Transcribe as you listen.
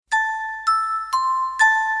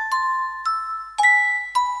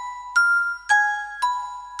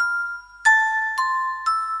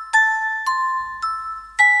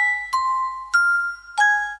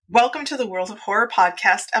Welcome to the World of Horror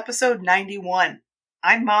Podcast, episode 91.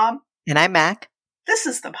 I'm Mom. And I'm Mac. This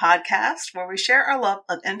is the podcast where we share our love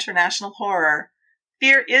of international horror.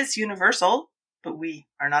 Fear is universal, but we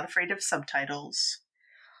are not afraid of subtitles.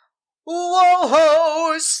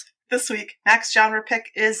 Whoa-hos! This week, Mac's genre pick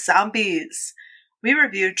is zombies. We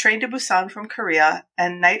reviewed Train to Busan from Korea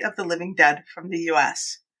and Night of the Living Dead from the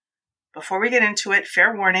US. Before we get into it,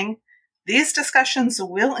 fair warning, these discussions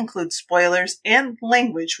will include spoilers and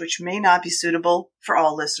language which may not be suitable for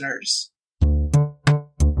all listeners.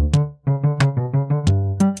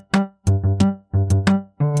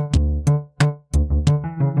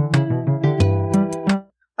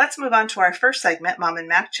 Let's move on to our first segment, Mom and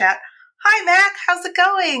Mac Chat. Hi, Mac. How's it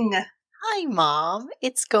going? Hi, Mom.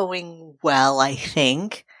 It's going well, I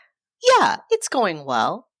think. Yeah, it's going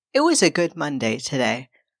well. It was a good Monday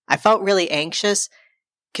today. I felt really anxious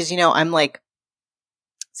because, I'm like,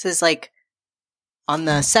 this is like, on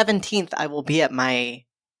the 17th, I will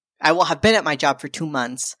have been at my job for 2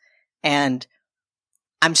 months, and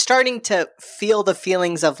I'm starting to feel the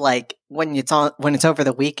feelings of like when it's over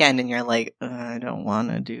the weekend and you're like, I don't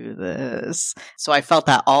want to do this. So I felt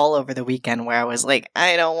that all over the weekend where I was like,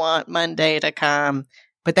 I don't want Monday to come.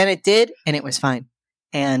 But then it did, and it was fine.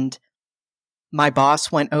 And my boss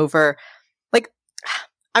went over, like,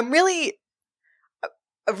 I really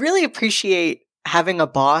appreciate having a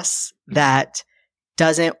boss that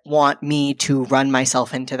doesn't want me to run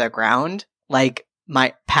myself into the ground like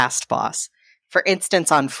my past boss. For instance,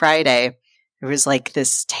 on Friday, there was like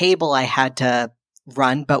this table I had to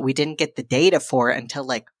run, but we didn't get the data for it until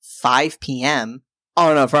like 5 p.m.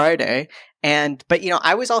 on a Friday. But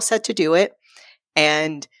I was all set to do it.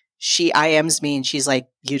 And she IMs me and she's like,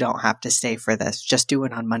 you don't have to stay for this. Just do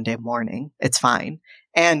it on Monday morning. It's fine.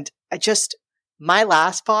 And my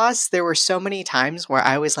last boss, there were so many times where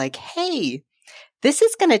I was like, hey, this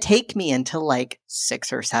is going to take me until like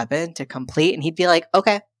 6 or 7 to complete. And he'd be like,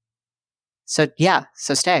 okay. So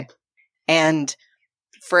stay. And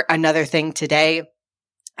for another thing today,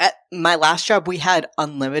 at my last job, we had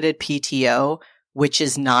unlimited PTO, which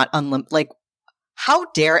is not unlimited. Like, how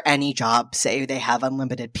dare any job say they have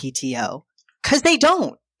unlimited PTO? Because they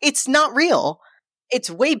don't. It's not real. It's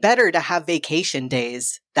way better to have vacation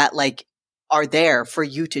days that like are there for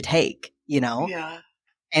you to take, Yeah.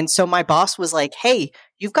 And so my boss was like, hey,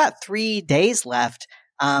 you've got 3 days left.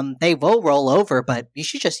 They will roll over, but you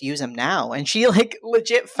should just use them now. And she like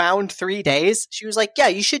legit found 3 days. She was like, yeah,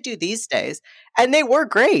 you should do these days. And they were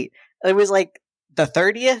great. It was like the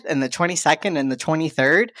 30th and the 22nd and the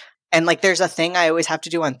 23rd. And like, there's a thing I always have to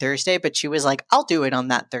do on Thursday, but she was like, I'll do it on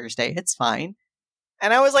that Thursday. It's fine.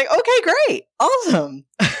 And I was like, okay, great. Awesome.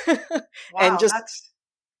 Wow, wow.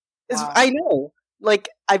 I know. Like,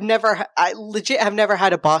 I legit have never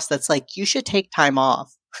had a boss that's like, you should take time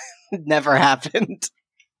off. Never happened.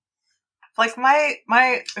 Like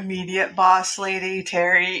my immediate boss lady,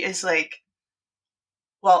 Terry, is like,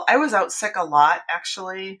 well, I was out sick a lot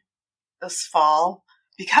actually this fall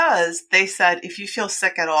because they said if you feel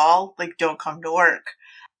sick at all, like don't come to work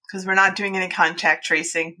because we're not doing any contact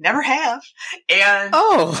tracing. Never have. And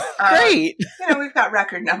great. We've got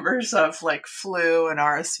record numbers of like flu and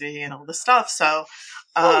RSV and all this stuff. So,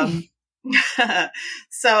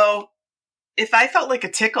 so if I felt like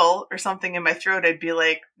a tickle or something in my throat, I'd be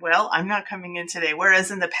like, well, I'm not coming in today.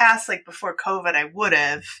 Whereas in the past, like before COVID, I would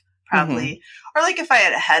have probably, or like if I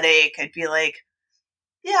had a headache, I'd be like,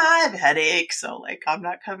 yeah, I have a headache. So like, I'm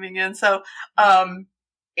not coming in. So,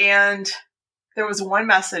 and there was one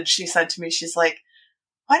message she sent to me. She's like,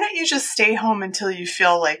 why don't you just stay home until you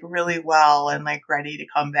feel like really well and like ready to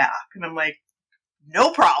come back? And I'm like,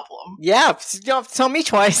 no problem. Yeah, you don't have to tell me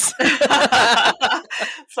twice.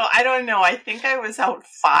 So I don't know. I think I was out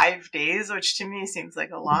 5 days, which to me seems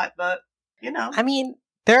like a lot, but I mean,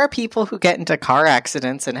 there are people who get into car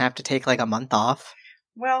accidents and have to take like a month off.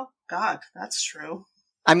 Well, God, that's true.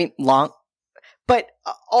 I mean, but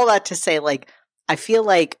all that to say, like, I feel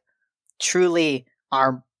like truly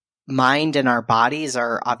our mind and our bodies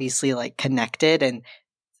are obviously like connected, and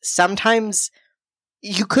sometimes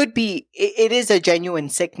you could be, it is a genuine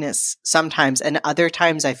sickness sometimes, and other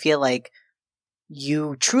times I feel like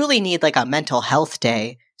you truly need like a mental health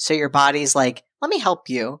day. So your body's like, let me help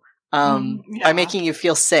you by making you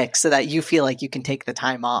feel sick so that you feel like you can take the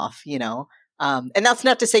time off, and that's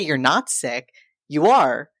not to say you're not sick. You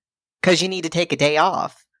are, because you need to take a day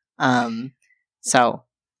off. So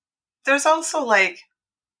there's also like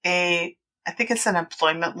I think it's an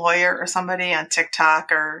employment lawyer or somebody on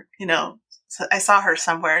TikTok or, so I saw her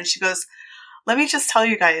somewhere and she goes, let me just tell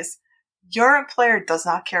you guys, your employer does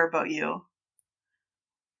not care about you.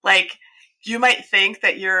 Like, you might think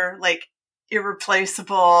that you're like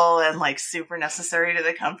irreplaceable and like super necessary to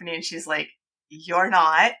the company. And she's like, you're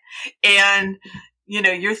not. And,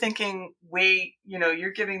 you're thinking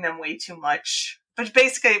you're giving them way too much. But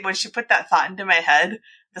basically, when she put that thought into my head,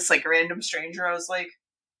 this like random stranger, I was like,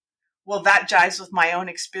 well, that jives with my own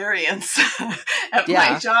experience at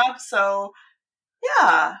my job. So,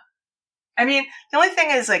 yeah. I mean, the only thing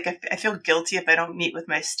is, like, I feel guilty if I don't meet with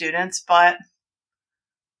my students. But,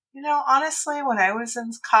 honestly, when I was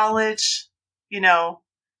in college,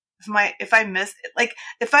 if I missed, like,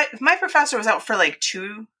 if my professor was out for, like,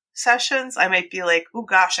 2 sessions, I might be like, oh,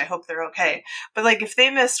 gosh, I hope they're okay. But, like, if they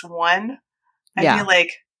missed one, I'd be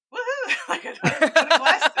like, woohoo, like, I don't have to go to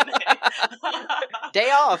class today. Day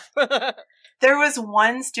off. There was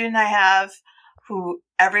one student I have who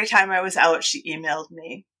every time I was out, she emailed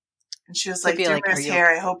me. And she was like, dear Miss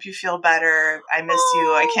Hare, I hope you feel better. I miss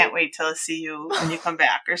you. I can't wait till I see you when you come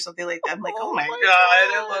back or something like that. I'm like, oh my God,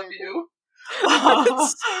 I love you.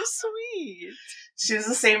 That's so sweet. She was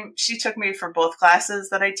the same. She took me for both classes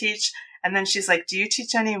that I teach. And then she's like, do you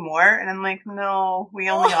teach any more? And I'm like, no, we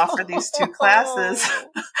only offer these 2 classes.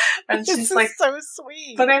 And she's like, so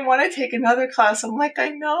sweet. But I want to take another class. I'm like, I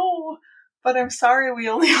know, but I'm sorry, we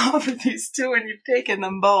only offer these 2 and you've taken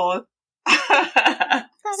them both.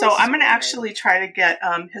 So I'm going to actually try to get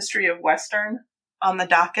History of Western on the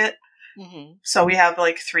docket. Mm-hmm. So we have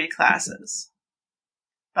like 3 classes.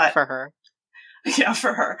 But for her. Yeah,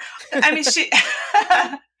 for her. I mean, she...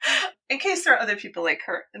 in case there are other people like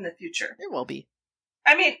her in the future. There will be.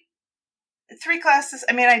 I mean, 3 classes.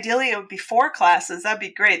 I mean, ideally it would be 4 classes. That'd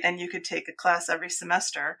be great. Then you could take a class every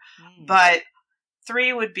semester. But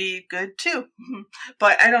 3 would be good too.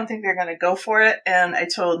 But I don't think they're going to go for it. And I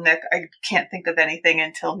told Nick I can't think of anything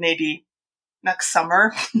until maybe next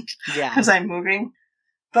summer. Yeah. Because I'm moving.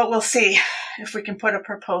 But we'll see if we can put a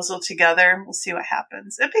proposal together. We'll see what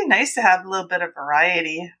happens. It'd be nice to have a little bit of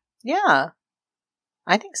variety. Yeah.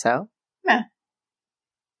 I think so. Yeah.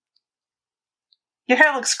 Your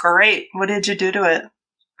hair looks great. What did you do to it?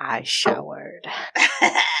 I showered.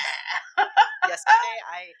 Yesterday,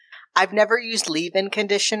 I've never used leave-in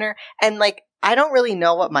conditioner, and like I don't really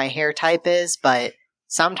know what my hair type is, but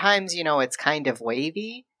sometimes it's kind of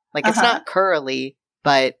wavy. Like it's not curly,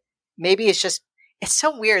 but maybe it's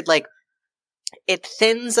so weird. Like it's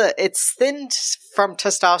thinned from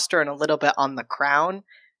testosterone a little bit on the crown,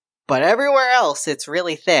 but everywhere else it's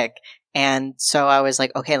really thick. And so I was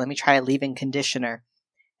like, okay, let me try a leave-in conditioner.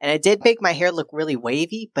 And it did make my hair look really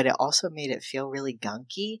wavy, but it also made it feel really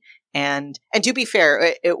gunky. And to be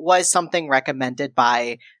fair, it was something recommended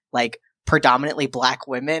by like predominantly Black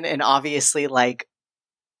women and obviously like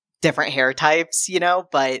different hair types,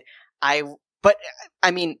 but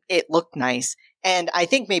I mean, it looked nice. And I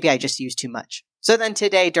think maybe I just used too much. So then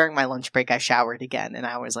today during my lunch break, I showered again and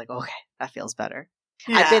I was like, okay, that feels better.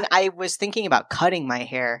 Yeah. I was thinking about cutting my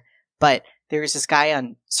hair, but there was this guy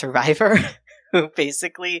on Survivor who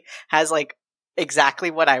basically has like exactly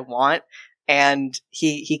what I want. And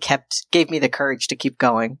he gave me the courage to keep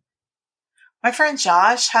going. My friend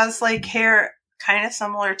Josh has like hair kind of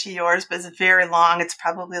similar to yours, but it's very long. It's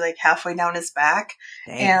probably like halfway down his back.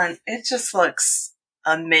 Dang. And it just looks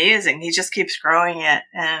amazing. He just keeps growing it.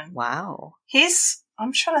 And wow.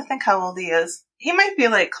 I'm trying to think how old he is. He might be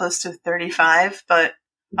like close to 35, but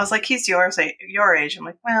I was like, he's your age. I'm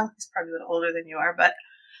like, well, he's probably a little older than you are, but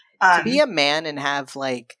to be a man and have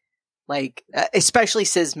like especially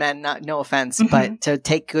cis men, no offense, but to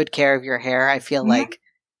take good care of your hair, I feel like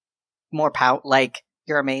more like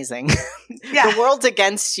you're amazing. Yeah. The world's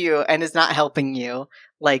against you and is not helping you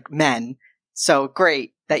like men. So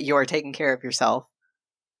great that you're taking care of yourself.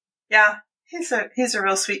 Yeah. He's a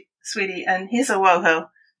real sweetie and he's a WoHo.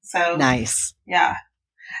 So nice. Yeah.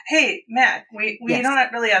 Hey, Matt, we yes.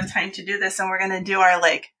 don't really have time to do this and we're going to do our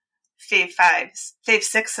like fave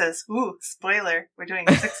 6s. Ooh, spoiler. We're doing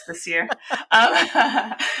 6 this year.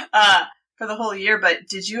 For the whole year, but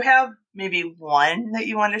did you have maybe one that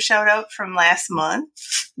you want to shout out from last month?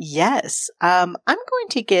 Yes. I'm going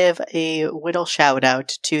to give a little shout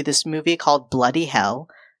out to this movie called Bloody Hell.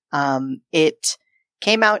 It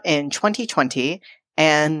came out in 2020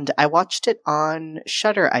 and I watched it on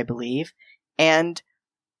Shudder, I believe, and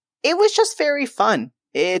it was just very fun.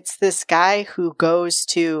 It's this guy who goes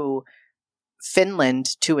to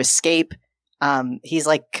Finland to escape. He's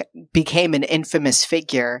like became an infamous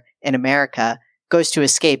figure in America, goes to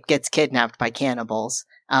escape, gets kidnapped by cannibals.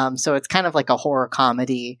 So it's kind of like a horror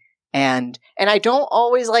comedy. And I don't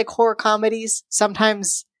always like horror comedies.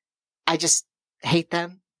 Sometimes I just hate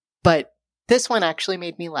them. But this one actually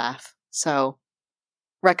made me laugh. So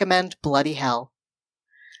recommend Bloody Hell.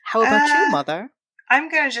 How about you, Mother? I'm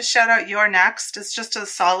going to just shout out You're Next. It's just a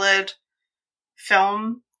solid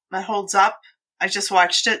film that holds up. I just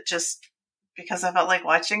watched it just because I felt like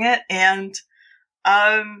watching it. And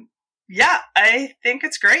yeah, I think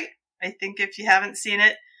it's great. I think if you haven't seen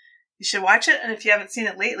it, you should watch it. And if you haven't seen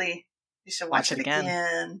it lately, you should watch it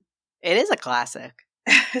again. It is a classic.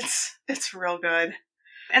 It's real good.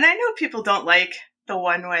 And I know people don't like the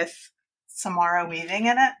one with Samara Weaving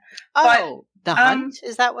in it. Oh, The Hunt?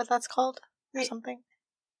 Is that what that's called? Or something?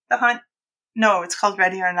 The Hunt? No, it's called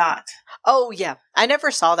Ready or Not. Oh, yeah. I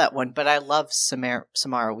never saw that one, but I love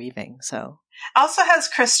Samara Weaving, so. Also has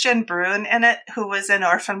Christian Brune in it, who was in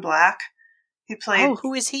Orphan Black. He played... Oh,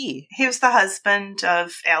 who is he? He was the husband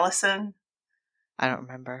of Allison. I don't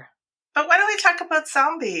remember. But why don't we talk about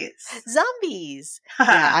zombies? Zombies!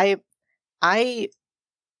 Yeah, I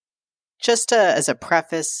just as a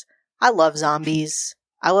preface, I love zombies.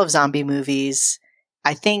 I love zombie movies.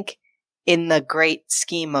 I think in the great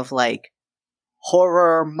scheme of like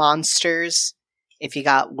horror monsters, if you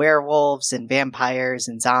got werewolves and vampires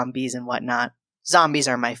and zombies and whatnot, zombies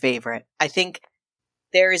are my favorite. I think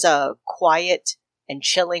there is a quiet and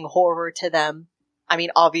chilling horror to them. I mean,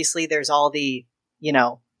 obviously there's all the,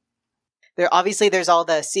 there's all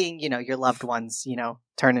the seeing, your loved ones,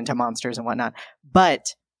 turn into monsters and whatnot.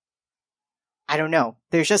 But I don't know.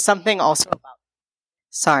 There's just something also about.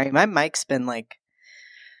 Sorry, my mic's been like,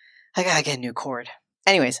 I gotta get a new cord.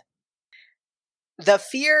 Anyways, the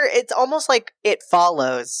fear, it's almost like it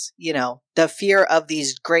follows, the fear of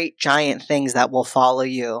these great giant things that will follow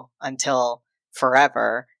you until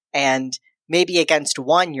forever. And maybe against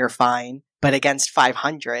one, you're fine, but against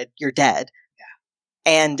 500, you're dead.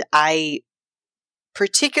 Yeah. And I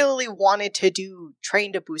particularly wanted to do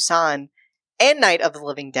Train to Busan and Night of the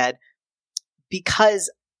Living Dead because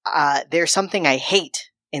there's something I hate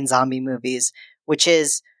in zombie movies, which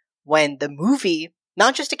is when the movie,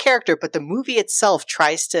 not just a character, but the movie itself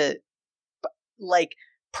tries to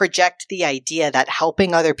project the idea that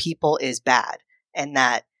helping other people is bad. And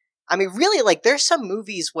that, I mean, really, there's some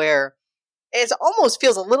movies where it almost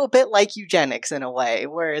feels a little bit like eugenics in a way,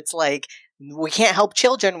 where it's like, we can't help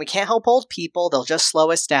children, we can't help old people, they'll just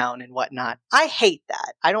slow us down and whatnot. I hate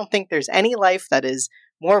that. I don't think there's any life that is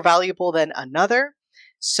more valuable than another.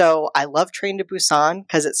 So I love Train to Busan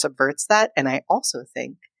because it subverts that. And I also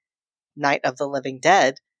think Night of the Living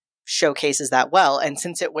Dead showcases that well. And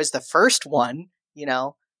since it was the first one,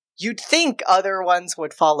 you'd think other ones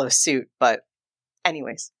would follow suit. But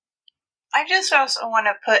anyways. I just also want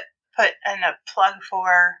to put in a plug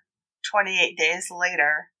for 28 Days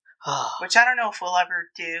Later, which I don't know if we'll ever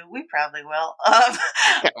do. We probably will.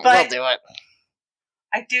 But we'll do it.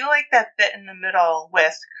 I do like that bit in the middle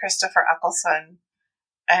with Christopher Eccleston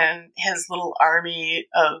and his little army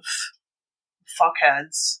of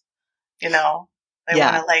fuckheads. They want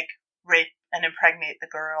to rape and impregnate the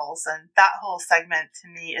girls. And that whole segment to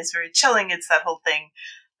me is very chilling. It's that whole thing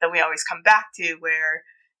that we always come back to where,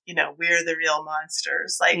 we're the real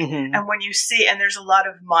monsters. And when you see, and there's a lot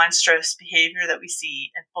of monstrous behavior that we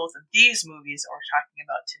see in both of these movies that we're talking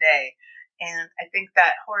about today. And I think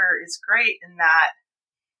that horror is great in that,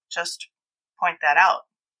 just point that out.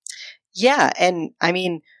 Yeah. And I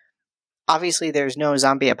mean, obviously there's no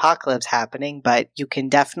zombie apocalypse happening, but you can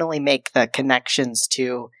definitely make the connections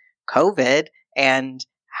to COVID and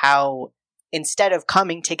how instead of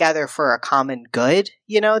coming together for a common good,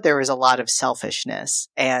 there was a lot of selfishness.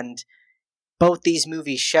 And both these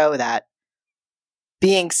movies show that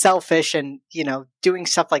being selfish and, doing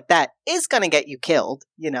stuff like that is going to get you killed.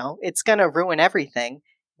 It's going to ruin everything.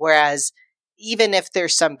 Whereas even if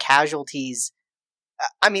there's some casualties,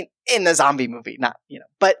 I mean, in the zombie movie, not,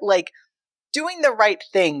 but doing the right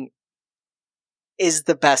thing is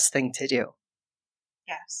the best thing to do.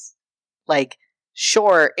 Yes.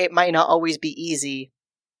 Sure, it might not always be easy.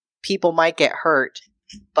 People might get hurt,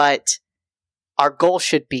 but our goal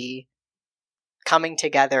should be coming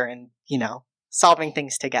together and, solving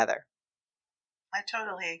things together. I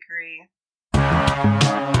totally agree.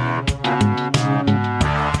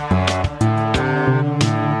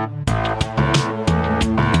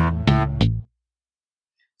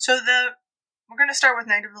 So we're going to start with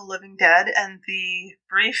Night of the Living Dead, and the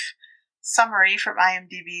brief summary from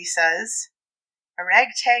IMDb says, a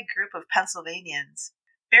ragtag group of Pennsylvanians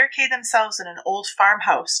barricade themselves in an old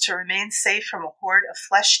farmhouse to remain safe from a horde of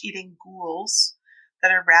flesh-eating ghouls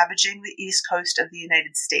that are ravaging the east coast of the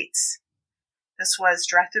United States. This was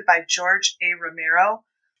directed by George A. Romero.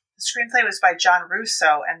 The screenplay was by John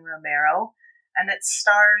Russo and Romero, and it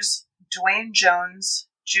stars Dwayne Jones,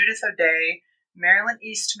 Judith O'Dea, Marilyn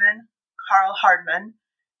Eastman, Carl Hardman,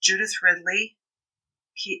 Judith Ridley,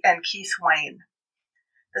 and Keith Wayne.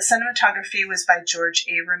 The cinematography was by George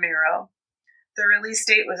A. Romero. The release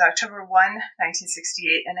date was October 1,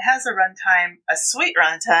 1968, and it has a sweet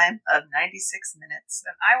runtime of 96 minutes.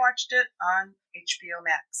 And I watched it on HBO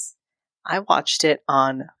Max. I watched it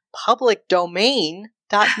on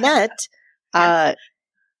publicdomain.net.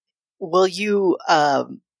 Will you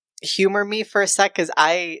humor me for a sec? Because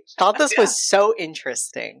I thought this was so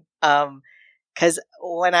interesting. Because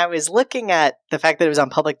when I was looking at the fact that it was on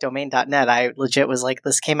publicdomain.net, I legit was like,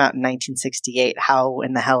 this came out in 1968. How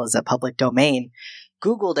in the hell is it public domain?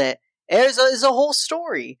 Googled it. There's a whole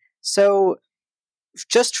story. So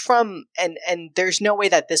just from, and there's no way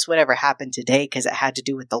that this would ever happen today because it had to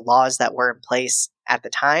do with the laws that were in place at the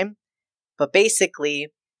time. But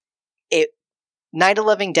basically, Night of the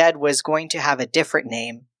Living Dead was going to have a different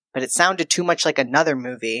name, but it sounded too much like another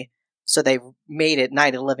movie, so they made it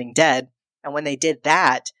Night of the Living Dead. And when they did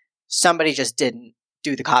that, somebody just didn't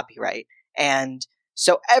do the copyright. And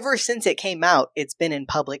so ever since it came out, it's been in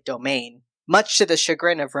public domain, much to the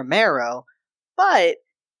chagrin of Romero, but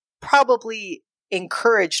probably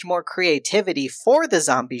encouraged more creativity for the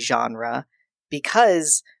zombie genre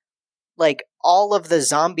because, like, all of the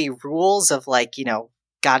zombie rules of, like, you know,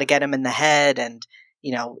 gotta get them in the head, and,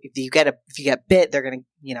 you know, if you get bit, they're gonna,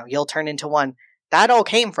 you know, you'll turn into one. That all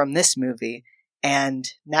came from this movie, and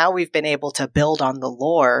now we've been able to build on the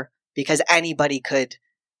lore because anybody could,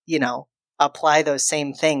 you know, apply those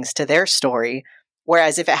same things to their story.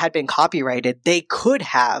 Whereas if it had been copyrighted, they could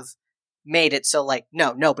have made it so, like,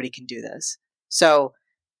 no, nobody can do this. So,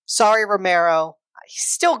 sorry, Romero. He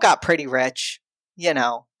still got pretty rich. You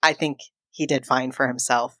know, I think he did fine for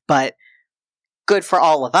himself, but good for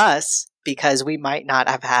all of us because we might not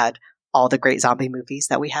have had all the great zombie movies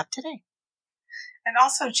that we have today. And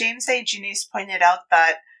also, James A. Janice pointed out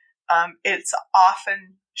that it's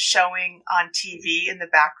often showing on TV in the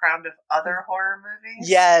background of other horror movies.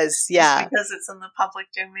 Yes, yeah. Just because it's in the public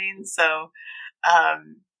domain. So,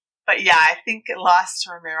 but yeah, I think it lost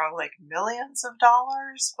Romero like millions of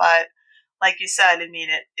dollars. But like you said, I mean,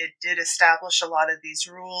 it did establish a lot of these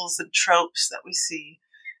rules and tropes that we see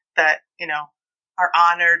that, you know, are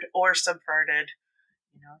honored or subverted,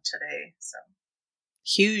 you know, today. So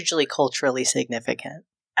hugely culturally significant.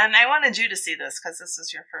 And I wanted you to see this because this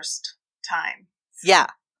is your first time. So yeah,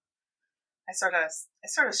 I sort of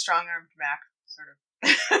strong-armed Mac, sort of.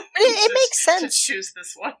 It makes sense to choose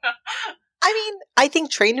this one. I mean, I think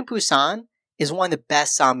Train to Busan is one of the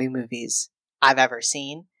best zombie movies I've ever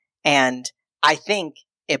seen, and I think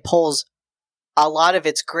it pulls a lot of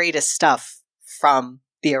its greatest stuff from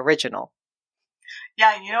the original.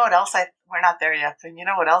 Yeah, you know what else we're not there yet, but you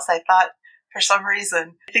know what else I thought for some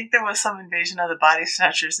reason? I think there was some Invasion of the Body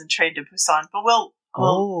Snatchers in Train to Busan, but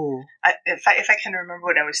if I can remember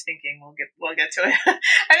what I was thinking, we'll get to it.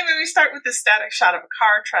 Anyway, we start with this static shot of a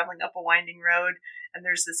car traveling up a winding road, and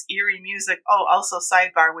there's this eerie music. Oh, also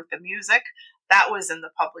sidebar with the music, that was in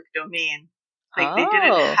the public domain. Like, they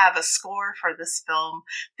didn't have a score for this film.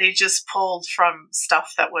 They just pulled from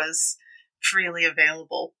stuff that was freely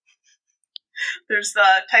available. There's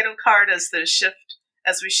the title card as we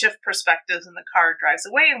shift perspectives and the car drives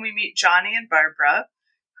away, and we meet Johnny and Barbara,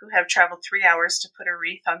 who have traveled 3 hours to put a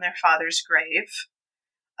wreath on their father's grave.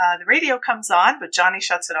 The radio comes on, but Johnny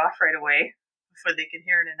shuts it off right away before they can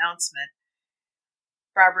hear an announcement.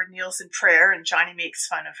 Barbara kneels in prayer, and Johnny makes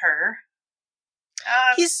fun of her.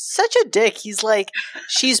 He's such a dick. He's like,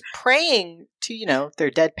 she's praying to, you know,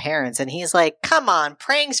 their dead parents, and he's like, come on,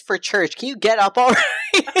 praying's for church. Can you get up already?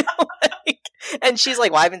 And she's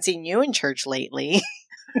like, well, I haven't seen you in church lately.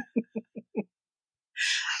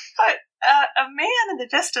 But a man in the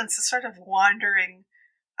distance is sort of wandering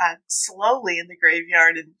slowly in the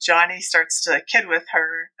graveyard, and Johnny starts to kid with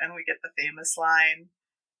her, and we get the famous line,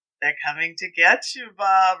 "They're coming to get you,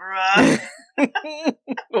 Barbara."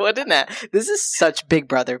 Wouldn't that? This is such Big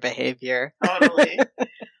Brother behavior. Totally.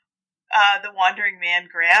 The wandering man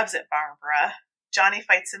grabs at Barbara. Johnny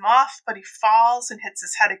fights him off, but he falls and hits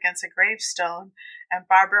his head against a gravestone, and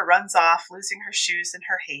Barbara runs off, losing her shoes in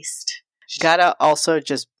her haste. Gotta also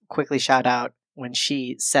just quickly shout out when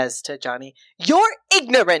she says to Johnny, "You're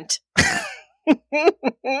ignorant!" Really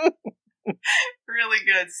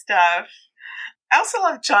good stuff. I also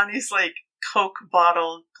love Johnny's, like, Coke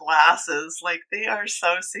bottle glasses. Like, they are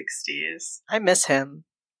so 60s. I miss him.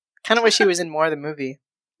 Kind of wish he was in more of the movie.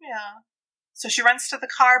 Yeah. So she runs to the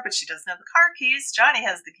car, but she doesn't have the car keys. Johnny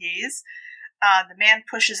has the keys. The man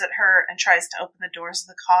pushes at her and tries to open the doors of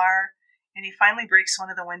the car, and he finally breaks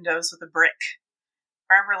one of the windows with a brick.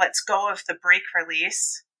 Barbara lets go of the brake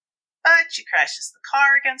release, but she crashes the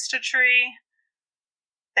car against a tree.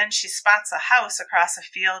 Then she spots a house across a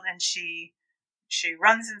field, and she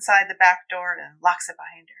runs inside the back door and locks it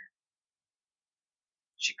behind her.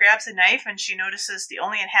 She grabs a knife, and she notices the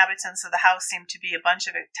only inhabitants of the house seem to be a bunch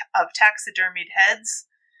of taxidermied heads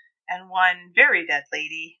and one very dead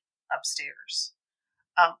lady upstairs.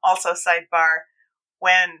 Also, sidebar,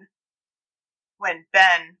 when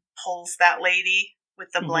Ben pulls that lady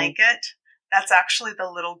with the blanket, that's actually the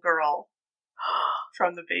little girl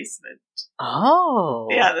from the basement. Oh.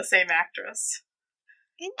 Yeah, the same actress.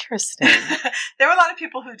 Interesting. There were a lot of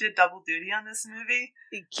people who did double duty on this movie.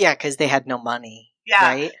 Yeah, because they had no money. Yeah.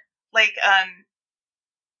 Right? Like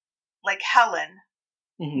Helen,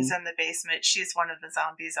 who's in the basement, she's one of the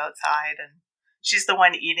zombies outside, and she's the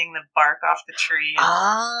one eating the bark off the tree.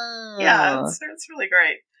 And, yeah, it's really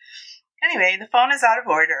great. Anyway, the phone is out of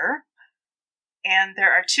order, and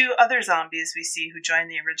there are two other zombies we see who join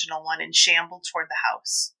the original one and shamble toward the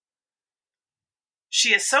house.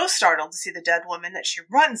 She is so startled to see the dead woman that she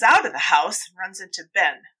runs out of the house and runs into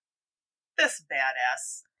Ben. This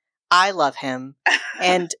badass. I love him.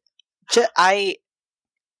 And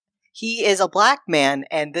he is a black man,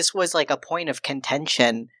 and this was like a point of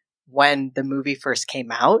contention when the movie first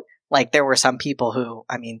came out. Like, there were some people who,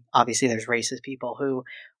 I mean, obviously there's racist people who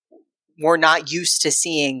were not used to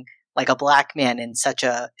seeing like a black man in such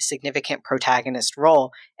a significant protagonist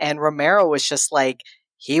role. And Romero was just like,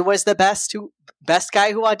 he was the best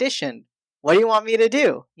guy who auditioned. What do you want me to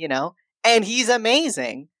do? You know? And he's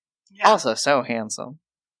amazing. Yeah. Also so handsome.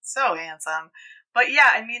 So handsome. But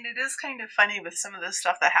yeah, I mean, it is kind of funny with some of the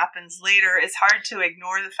stuff that happens later. It's hard to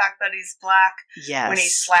ignore the fact that he's black. Yes. When he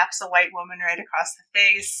slaps a white woman right across the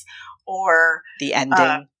face, or the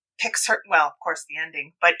ending. Picks her, well, of course the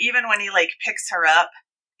ending, but even when he like picks her up,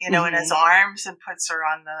 you know, in his arms and puts her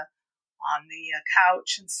on the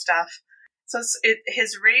couch and stuff. So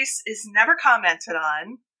his race is never commented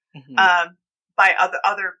on by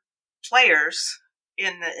other players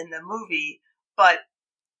in the movie, but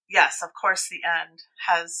yes, of course, the end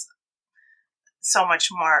has so much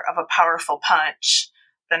more of a powerful punch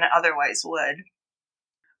than it otherwise would.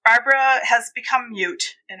 Barbara has become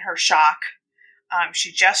mute in her shock.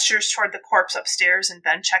 She gestures toward the corpse upstairs, and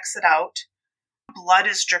Ben checks it out. Blood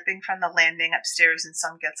is dripping from the landing upstairs, and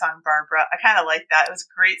some gets on Barbara. I kind of like that. It was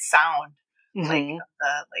a great sound, like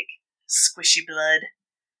the squishy blood.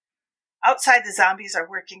 Outside, the zombies are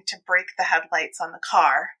working to break the headlights on the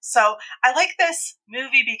car. So I like this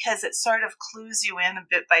movie because it sort of clues you in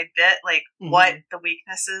bit by bit, like what the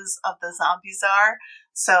weaknesses of the zombies are.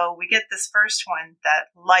 So we get this first one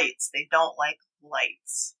that they don't like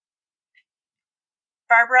lights.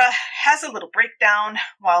 Barbara has a little breakdown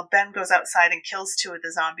while Ben goes outside and kills two of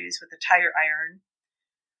the zombies with a tire iron.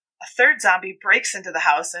 A third zombie breaks into the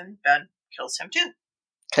house and Ben kills him too.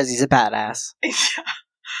 Because he's a badass. Yeah.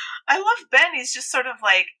 I love Ben. He's just sort of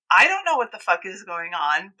like, I don't know what the fuck is going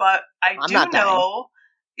on, but I do know,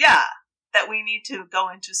 that we need to go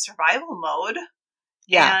into survival mode.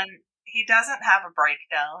 Yeah. And he doesn't have a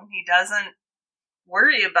breakdown. He doesn't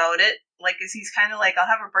worry about it. Like, he's kind of like, I'll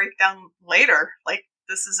have a breakdown later. Like,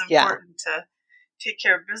 this is important to take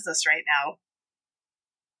care of business right now.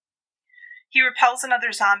 He repels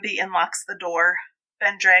another zombie and locks the door.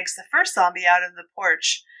 Ben drags the first zombie out of the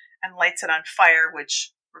porch and lights it on fire,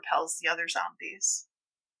 which repels the other zombies.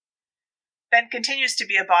 Ben continues to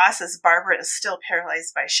be a boss as Barbara is still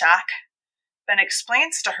paralyzed by shock. Ben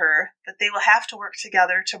explains to her that they will have to work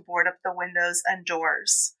together to board up the windows and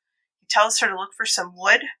doors. He tells her to look for some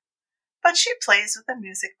wood, but she plays with a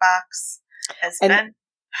music box.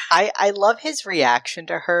 I love his reaction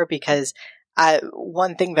to her because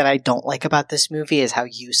one thing that I don't like about this movie is how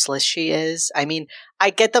useless she is. I mean, I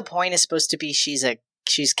get the point is supposed to be she's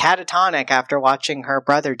catatonic after watching her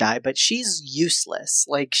brother die, but she's useless.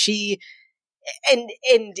 Like and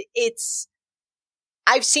it's,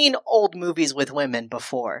 I've seen old movies with women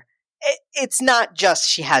before. It's not just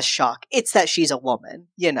she has shock. It's that she's a woman,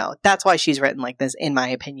 you know, that's why she's written like this, in my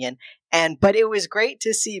opinion. But it was great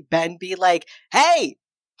to see Ben be like, hey,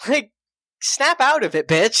 like, snap out of it,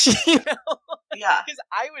 bitch. You know? Yeah. Because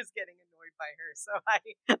I was getting annoyed by her. So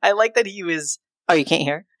I like that he was, oh, you can't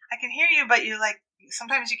hear? I can hear you, but you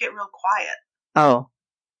sometimes you get real quiet. Oh,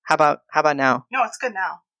 how about now? No, it's good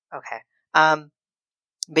now. Okay.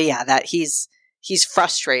 But yeah, that he's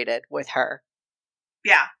frustrated with her.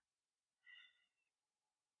 Yeah.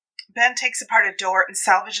 Ben takes apart a door and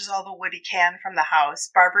salvages all the wood he can from the house.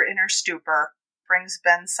 Barbara, in her stupor, brings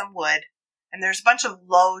Ben some wood, and there's a bunch of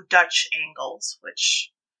low Dutch angles,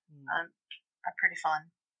 which are pretty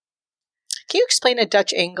fun. Can you explain a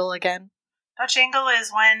Dutch angle again? Dutch angle is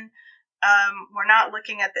when we're not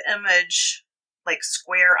looking at the image like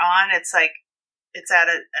square on. It's like it's at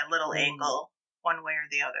a little angle one way or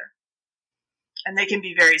the other. And they can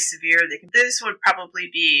be very severe. This would probably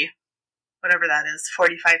be whatever that is,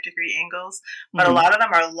 45-degree angles. But a lot of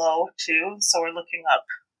them are low too, so we're looking up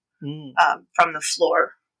from the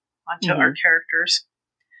floor onto our characters.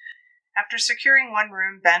 After securing one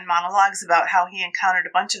room, Ben monologues about how he encountered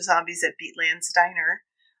a bunch of zombies at Beatland's diner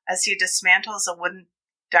as he dismantles a wooden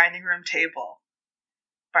dining room table.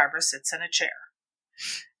 Barbara sits in a chair.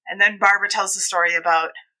 And then Barbara tells the story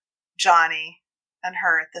about Johnny and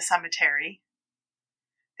her at the cemetery.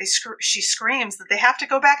 She screams that they have to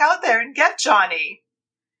go back out there and get Johnny.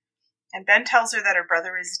 And Ben tells her that her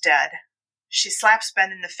brother is dead. She slaps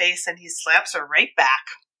Ben in the face and he slaps her right back.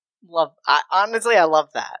 Honestly, I love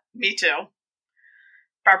that. Me too.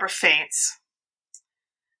 Barbara faints.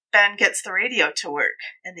 Ben gets the radio to work,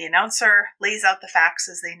 and the announcer lays out the facts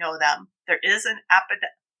as they know them. There is an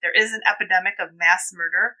epidemic of mass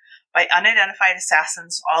murder by unidentified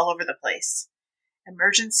assassins all over the place.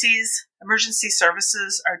 Emergency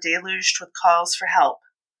services are deluged with calls for help.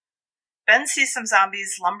 Ben sees some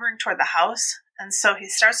zombies lumbering toward the house, and so he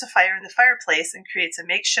starts a fire in the fireplace and creates a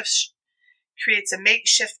makeshift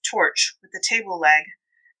torch with the table leg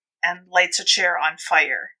and lights a chair on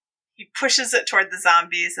fire. He pushes it toward the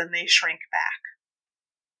zombies and they shrink back.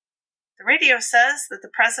 The radio says that the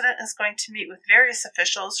president is going to meet with various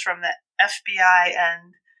officials from the FBI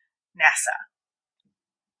and NASA.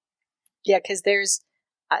 Yeah, because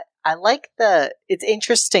I like it's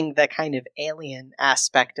interesting the kind of alien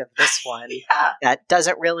aspect of this one that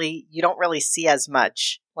you don't really see as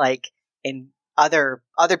much like in other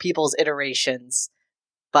people's iterations,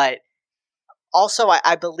 but also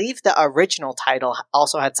I believe the original title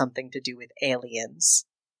also had something to do with aliens,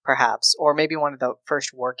 perhaps, or maybe one of the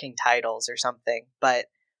first working titles or something. But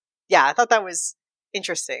yeah, I thought that was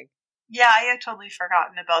interesting. Yeah, I had totally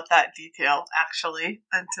forgotten about that detail, actually,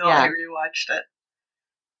 until I rewatched it.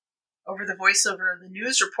 Over the voiceover of the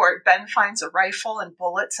news report, Ben finds a rifle and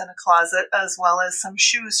bullets in a closet, as well as some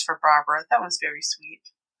shoes for Barbara. That was very sweet.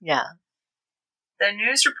 Yeah. The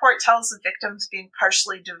news report tells the victims being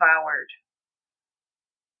partially devoured.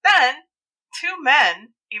 Then, two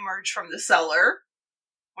men emerge from the cellar,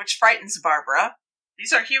 which frightens Barbara.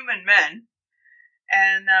 These are human men.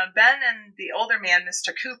 And Ben and the older man,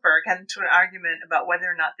 Mr. Cooper, get into an argument about whether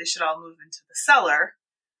or not they should all move into the cellar,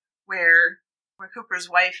 where Cooper's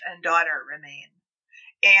wife and daughter remain.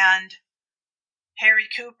 And Harry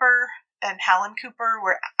Cooper and Helen Cooper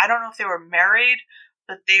I don't know if they were married,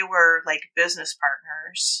 but they were like business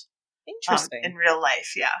partners. Interesting. In real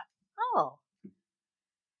life, yeah. Oh.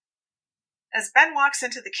 As Ben walks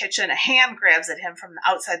into the kitchen, a hand grabs at him from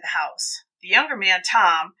outside the house. The younger man,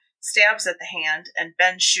 Tom, stabs at the hand, and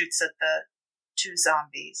Ben shoots at the two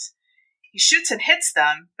zombies. He shoots and hits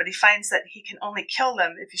them, but he finds that he can only kill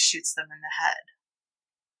them if he shoots them in the head.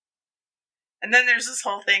 And then there's this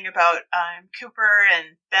whole thing about Cooper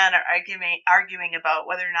and Ben are arguing about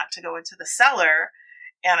whether or not to go into the cellar.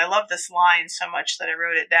 And I love this line so much that I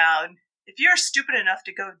wrote it down. If you're stupid enough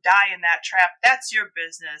to go die in that trap, that's your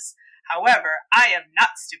business. However, I am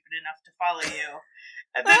not stupid enough to follow you.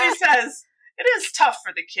 And then he says, it is tough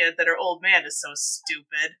for the kid that her old man is so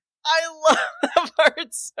stupid. I love that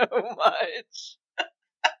part so much.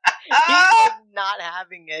 He's not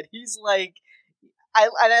having it. He's like,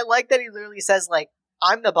 I like that he literally says, like,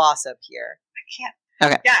 I'm the boss up here. I can't.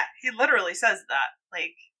 Okay. Yeah, he literally says that.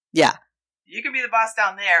 Like, yeah. You can be the boss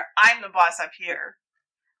down there. I'm the boss up here.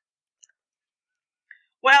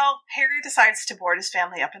 Well, Harry decides to board his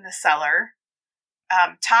family up in the cellar.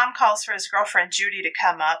 Tom calls for his girlfriend Judy to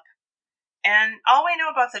come up. And all we know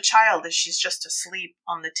about the child is she's just asleep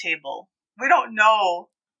on the table. We don't know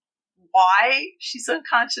why she's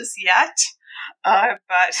unconscious yet, but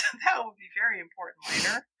that will be very important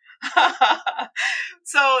later.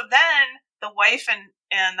 So then the wife and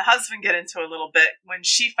the husband get into a little bit when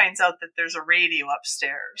she finds out that there's a radio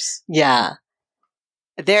upstairs. Yeah.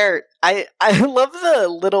 I love the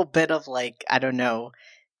little bit of like, I don't know,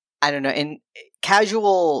 in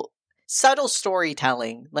casual, subtle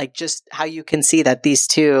storytelling, like just how you can see that these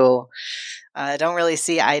two don't really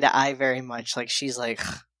see eye to eye very much. Like she's like,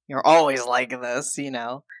 you're always like this, you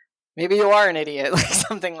know. Maybe you are an idiot, like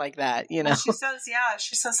something like that, you know. Well,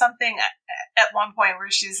 she says something at one point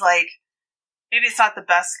where she's like, maybe it's not the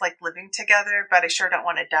best, like, living together, but I sure don't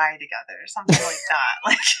want to die together, or something like that.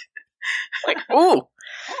 Like, ooh.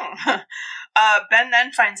 Ben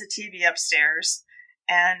then finds a TV upstairs,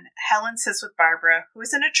 and Helen sits with Barbara, who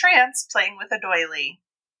is in a trance playing with a doily.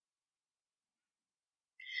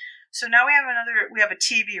 So now we have a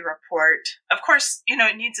TV report. Of course,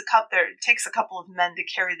 it takes a couple of men to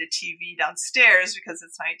carry the TV downstairs because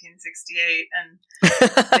it's 1968 and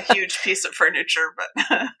a huge piece of furniture. But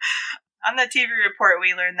on the TV report,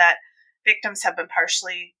 we learned that victims have been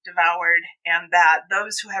partially devoured and that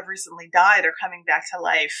those who have recently died are coming back to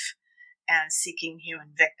life and seeking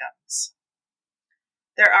human victims.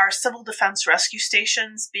 There are civil defense rescue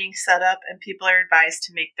stations being set up and people are advised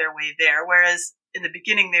to make their way there, whereas in the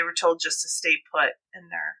beginning they were told just to stay put in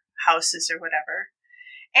their houses or whatever.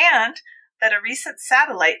 And that a recent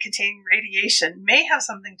satellite containing radiation may have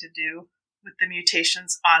something to do with the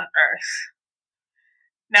mutations on Earth.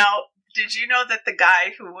 Now, did you know that the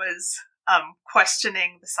guy who was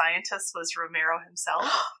questioning the scientists was Romero himself?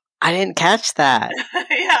 I didn't catch that.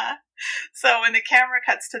 Yeah. So when the camera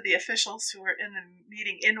cuts to the officials who were in the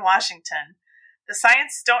meeting in Washington, the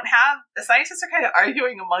scientists are kind of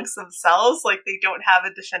arguing amongst themselves, like they don't have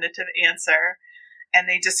a definitive answer, and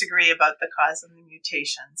they disagree about the cause of the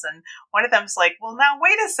mutations. And one of them's like, well, now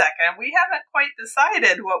wait a second, we haven't quite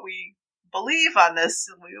decided what we believe on this.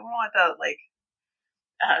 We don't want to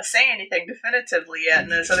say anything definitively yet.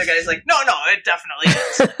 And this other guy's like, no, it definitely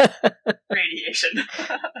is radiation.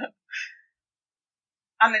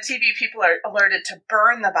 On the TV, people are alerted to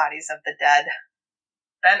burn the bodies of the dead.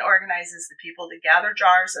 Ben organizes the people to gather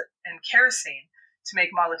jars and kerosene to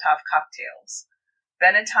make Molotov cocktails.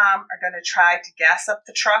 Ben and Tom are going to try to gas up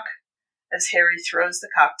the truck as Harry throws the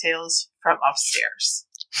cocktails from upstairs.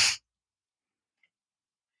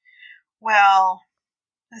 Well,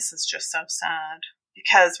 this is just so sad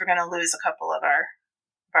because we're going to lose a couple of our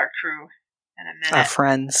crew in a minute. Our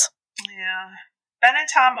friends. Yeah. Ben and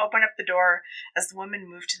Tom open up the door as the women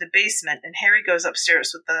move to the basement, and Harry goes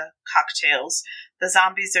upstairs with the cocktails. The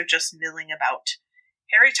zombies are just milling about.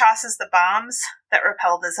 Harry tosses the bombs that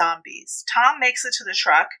repel the zombies. Tom makes it to the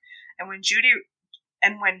truck, and when Judy,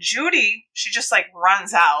 she just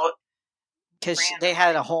runs out. Because they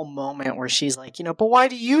had a whole moment where she's like, but why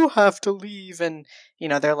do you have to leave? And,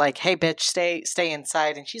 they're like, hey, bitch, stay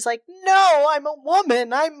inside. And she's like, no, I'm a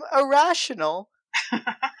woman. I'm irrational.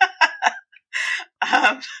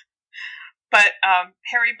 But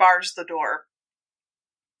Harry bars the door,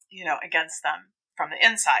 against them from the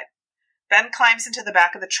inside. Ben climbs into the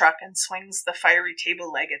back of the truck and swings the fiery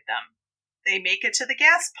table leg at them. They make it to the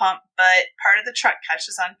gas pump, but part of the truck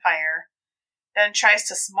catches on fire. Ben tries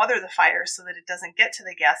to smother the fire so that it doesn't get to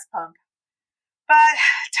the gas pump. But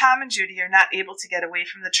Tom and Judy are not able to get away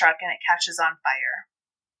from the truck and it catches on fire.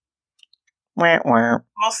 Wah, wah.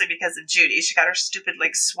 Mostly because of Judy. She got her stupid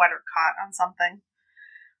sweater caught on something.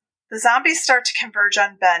 The zombies start to converge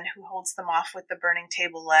on Ben, who holds them off with the burning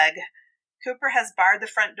table leg. Cooper has barred the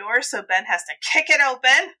front door, so Ben has to kick it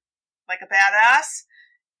open like a badass,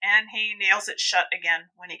 and he nails it shut again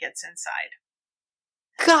when he gets inside.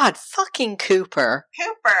 God, fucking Cooper.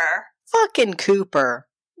 Cooper! Fucking Cooper.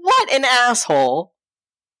 What an asshole.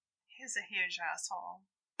 He's a huge asshole.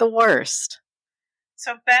 The worst.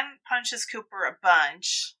 So Ben punches Cooper a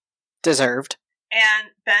bunch. Deserved.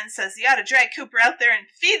 And Ben says, you gotta drag Cooper out there and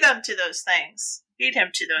feed him to those things.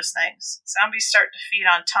 Zombies start to feed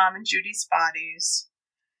on Tom and Judy's bodies.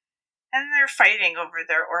 And they're fighting over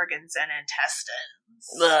their organs and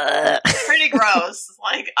intestines. Pretty gross.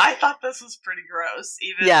 I thought this was pretty gross,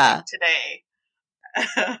 even today.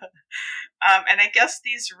 And I guess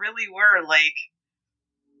these really were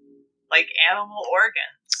animal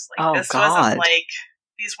organs. This God. Wasn't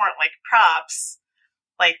these weren't props.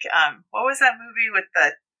 What was that movie with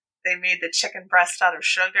they made the chicken breast out of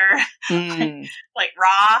sugar?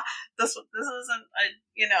 Raw. This wasn't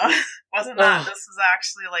wasn't that. This was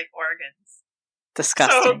actually organs.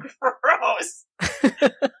 Disgusting. So gross.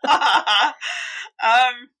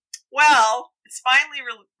 Well, it's finally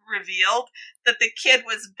revealed that the kid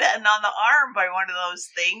was bitten on the arm by one of those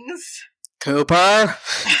things. Cooper.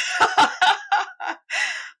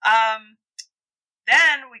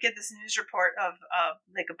 Then we get this news report of a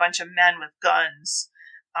bunch of men with guns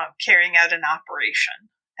carrying out an operation.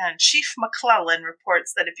 And Chief McClellan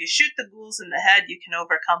reports that if you shoot the ghouls in the head, you can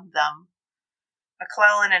overcome them.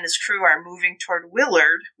 McClellan and his crew are moving toward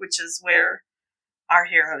Willard, which is where our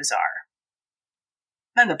heroes are.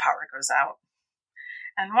 Then the power goes out.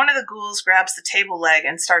 And one of the ghouls grabs the table leg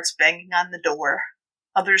and starts banging on the door.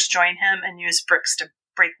 Others join him and use bricks to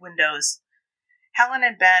break windows. Helen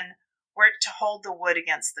and Ben work to hold the wood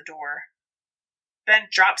against the door. Ben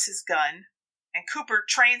drops his gun, and Cooper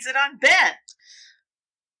trains it on Ben.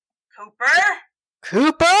 Cooper?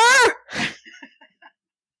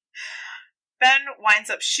 Ben winds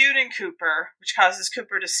up shooting Cooper, which causes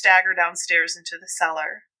Cooper to stagger downstairs into the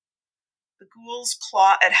cellar. The ghouls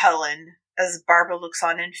claw at Helen as Barbara looks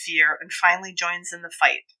on in fear and finally joins in the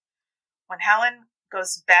fight. When Helen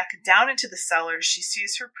goes back down into the cellar, she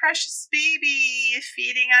sees her precious baby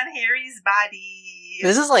feeding on Harry's body.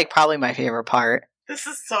 This is like probably my favorite part. This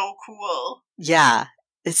is so cool. Yeah,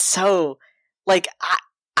 it's so like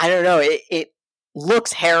I don't know. It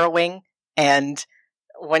looks harrowing, and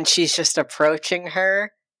when she's just approaching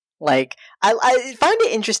her, like I find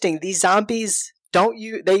it interesting. These zombies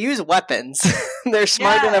they use weapons. They're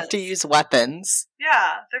smart enough to use weapons.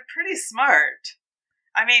 Yeah, they're pretty smart.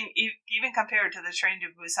 I mean, even compared to the Train to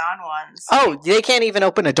Busan ones. Oh, they can't even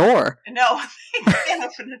open a door. No, they can't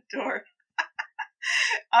open a door.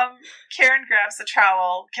 Karen grabs a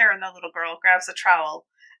trowel. Karen, the little girl, grabs a trowel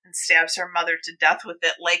and stabs her mother to death with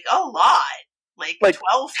it, like a lot, like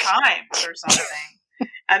 12 times or something.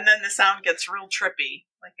 And then the sound gets real trippy,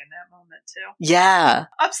 like in that moment too. Yeah.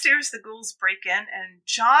 Upstairs, the ghouls break in, and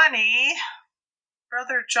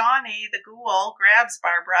brother Johnny, the ghoul, grabs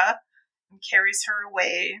Barbara and carries her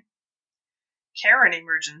away. Karen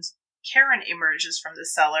emerges from the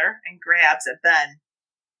cellar and grabs at Ben.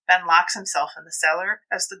 Ben locks himself in the cellar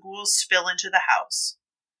as the ghouls spill into the house.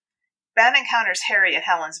 Ben encounters Harry and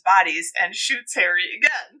Helen's bodies and shoots Harry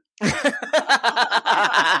again.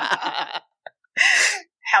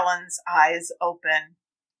 Helen's eyes open,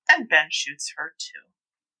 and Ben shoots her too.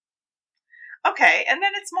 Okay, and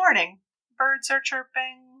then it's morning. Birds are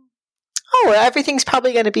chirping. Oh, everything's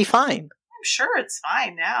probably going to be fine. I'm sure it's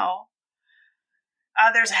fine now.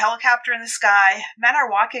 There's a helicopter in the sky. Men are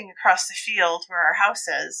walking across the field where our house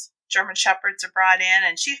is. German shepherds are brought in,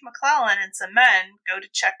 and Chief McClellan and some men go to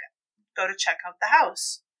check out the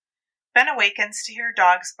house. Ben awakens to hear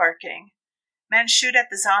dogs barking. Men shoot at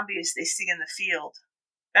the zombies they see in the field.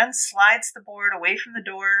 Ben slides the board away from the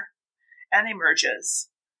door and emerges.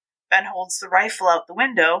 Ben holds the rifle out the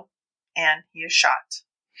window, and he is shot.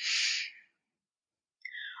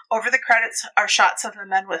 Over the credits are shots of the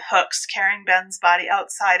men with hooks carrying Ben's body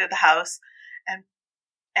outside of the house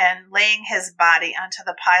and laying his body onto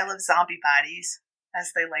the pile of zombie bodies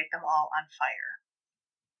as they light them all on fire.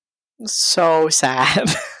 So sad.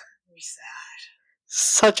 Very sad.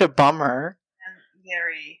 Such a bummer. And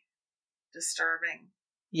very disturbing.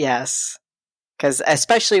 Yes. Because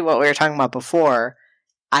especially what we were talking about before,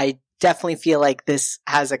 I definitely feel like this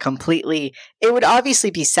has it would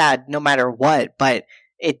obviously be sad no matter what, but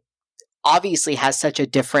it obviously has such a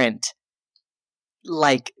different,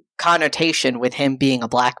 connotation with him being a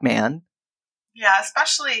black man. Yeah,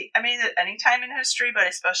 especially, at any time in history, but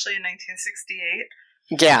especially in 1968.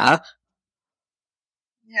 Yeah.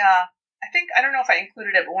 Yeah. I don't know if I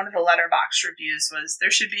included it, but one of the Letterboxd reviews was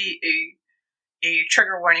there should be a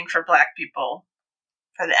trigger warning for black people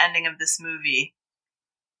for the ending of this movie.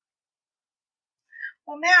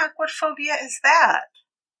 Well, Mac, what phobia is that?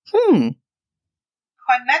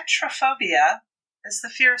 Quimetrophobia is the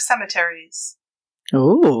fear of cemeteries.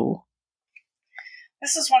 Ooh.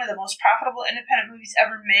 This is one of the most profitable independent movies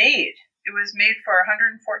ever made. It was made for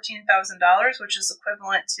 $114,000, which is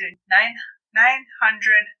equivalent to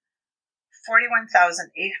 $941,800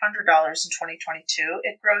 in 2022.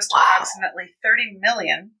 It grossed approximately $30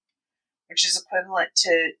 million, which is equivalent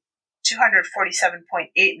to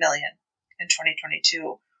 $247.8 million in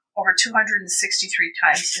 2022, over 263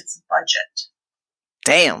 times its budget.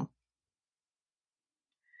 Damn.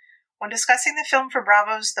 When discussing the film for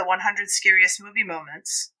Bravo's The 100 Scariest Movie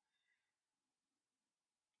Moments,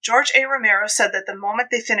 George A. Romero said that the moment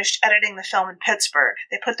they finished editing the film in Pittsburgh,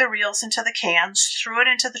 they put the reels into the cans, threw it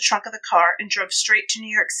into the trunk of the car, and drove straight to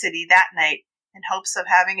New York City that night in hopes of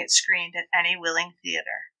having it screened at any willing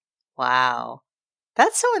theater. Wow.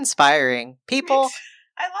 That's so inspiring. People,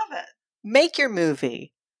 I love it. Make your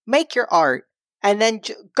movie, make your art, and then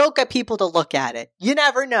go get people to look at it. You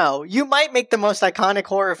never know. You might make the most iconic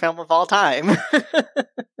horror film of all time.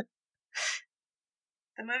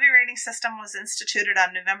 The movie rating system was instituted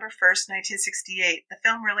on November 1st, 1968. The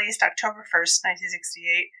film, released October 1st,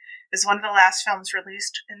 1968, is one of the last films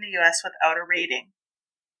released in the U.S. without a rating.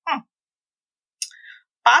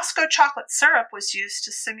 Bosco chocolate syrup was used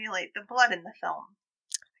to simulate the blood in the film.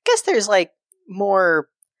 I guess there's, more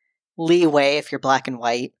leeway if you're black and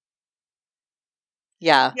white.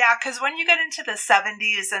 Yeah. Yeah, because when you get into the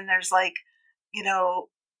 70s and there's, I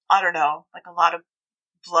don't know, a lot of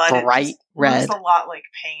blood. Bright red. Looks a lot like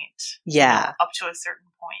paint. Yeah. Up to a certain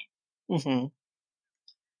point. Mm-hmm.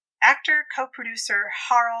 Actor, co-producer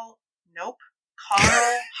Carl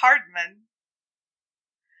Hardman,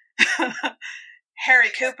 Harry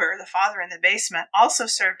Cooper, the father in the basement, also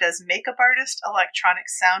served as makeup artist, electronic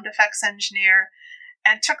sound effects engineer,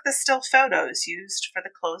 and took the still photos used for the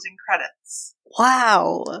closing credits.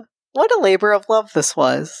 Wow. What a labor of love this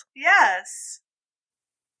was. Yes.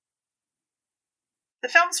 The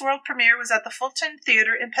film's world premiere was at the Fulton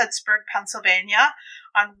Theater in Pittsburgh, Pennsylvania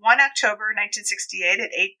on 1 October 1968 at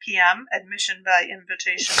 8 p.m., admission by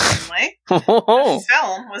invitation only. The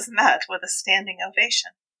film was met with a standing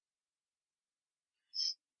ovation.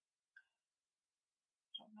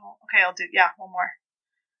 Okay, one more.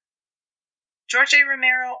 George A.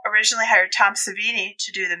 Romero originally hired Tom Savini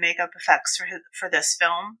to do the makeup effects for this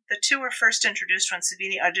film. The two were first introduced when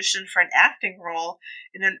Savini auditioned for an acting role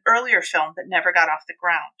in an earlier film that never got off the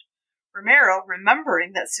ground. Romero,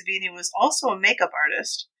 remembering that Savini was also a makeup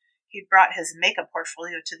artist, he brought his makeup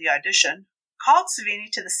portfolio to the audition, called Savini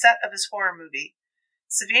to the set of his horror movie.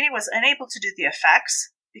 Savini was unable to do the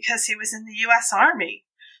effects because he was in the U.S. Army,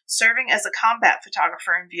 serving as a combat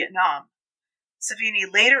photographer in Vietnam.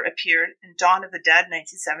 Savini later appeared in Dawn of the Dead,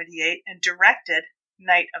 1978, and directed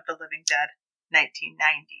Night of the Living Dead,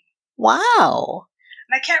 1990. Wow.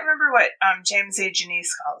 And I can't remember what James A.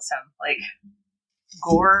 Janice calls him, like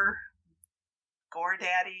Gore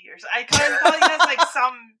Daddy, or I kind of thought he has like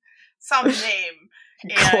some name.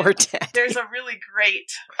 And there's a really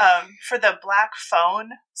great for the Black Phone.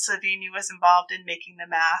 Savini was involved in making the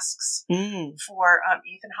masks for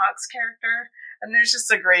Ethan Hawke's character. And there's just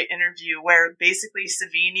a great interview where basically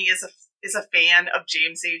Savini is a fan of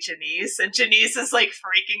James A. Janice, and Janice is like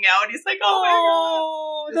freaking out. He's like,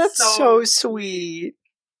 "Oh my god, that's so sweet."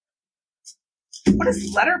 What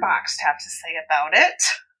does Letterboxd have to say about it?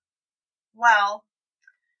 Well,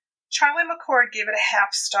 Charlie McCord gave it a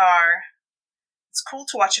half star. It's cool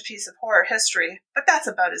to watch a piece of horror history, but that's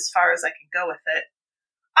about as far as I can go with it.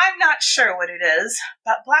 I'm not sure what it is,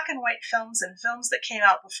 but black and white films and films that came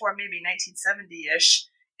out before maybe 1970-ish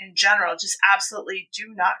in general just absolutely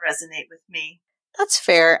do not resonate with me. That's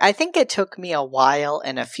fair. I think it took me a while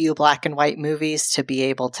and a few black and white movies to be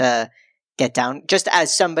able to get down, just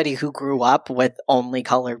as somebody who grew up with only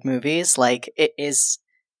colored movies. Like, it is,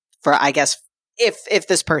 for, I guess, if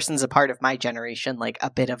this person's a part of my generation, like a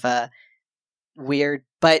bit of a weird,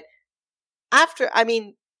 but after, I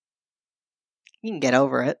mean, you can get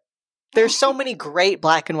over it. There's so many great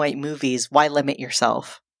black and white movies. Why limit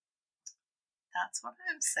yourself? That's what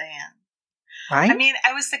I'm saying. Right? I mean,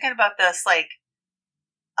 I was thinking about this, like,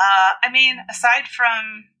 aside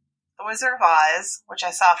from The Wizard of Oz, which I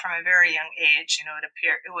saw from a very young age,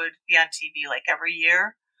 it would be on TV like every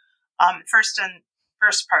year. First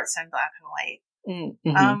parts in black and white.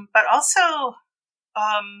 Mm-hmm. But also,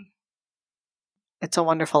 It's a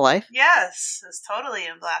Wonderful Life? Yes, it's totally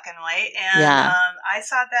in black and white. And I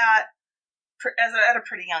saw that at a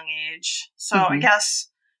pretty young age. So I guess,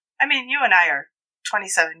 you and I are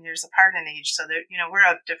 27 years apart in age, so that, we're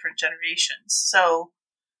of different generations. So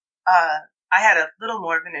I had a little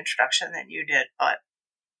more of an introduction than you did, but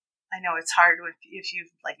I know it's hard if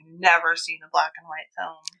you've like never seen a black and white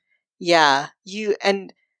film. Yeah,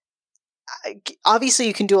 obviously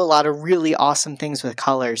you can do a lot of really awesome things with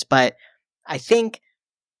colors, but I think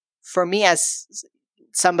for me as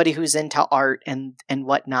somebody who's into art and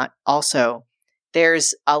whatnot, also,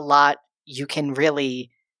 there's a lot you can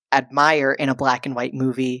really admire in a black and white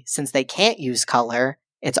movie since they can't use color.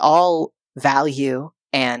 It's all value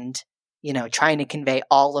and, trying to convey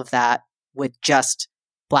all of that with just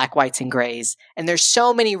black, whites, and grays. And there's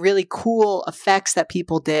so many really cool effects that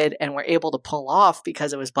people did and were able to pull off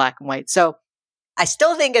because it was black and white. So I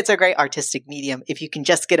still think it's a great artistic medium if you can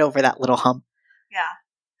just get over that little hump. Yeah.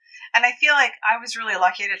 And I feel like I was really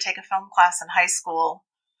lucky to take a film class in high school,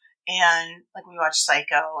 and like we watched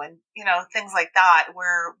Psycho and, things like that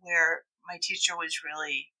where my teacher was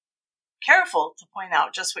really careful to point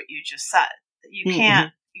out just what you just said, that you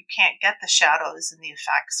can't get the shadows and the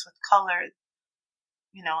effects with color,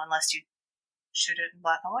 unless you shoot it in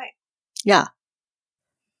black and white. Yeah.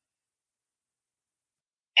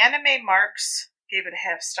 Anime Marks gave it a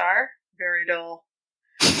half star. Very dull.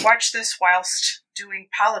 Watch this whilst doing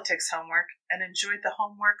politics homework and enjoyed the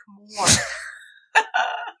homework more.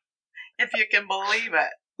 If you can believe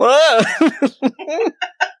it. Whoa!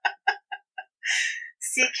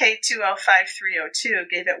 CK205302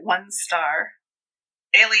 gave it 1 star.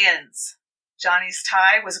 Aliens. Johnny's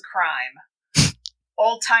tie was a crime.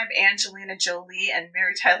 Old-time Angelina Jolie and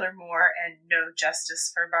Mary Tyler Moore, and no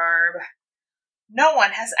justice for Barb. No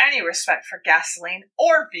one has any respect for gasoline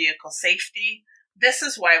or vehicle safety. This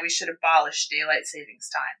is why we should abolish daylight savings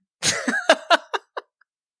time.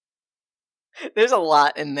 There's a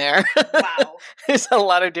lot in there. Wow. There's a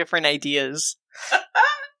lot of different ideas.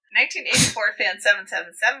 1984 fan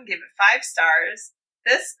 777 gave it 5 stars.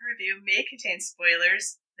 This review may contain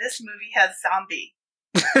spoilers. This movie has zombie.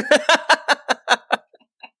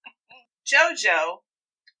 Jojo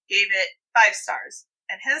gave it 5 stars,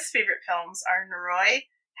 and his favorite films are Noroi,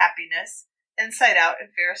 Happiness, Inside Out, and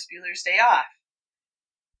Ferris Bueller's Day Off.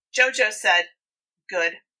 Jojo said,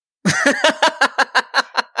 good.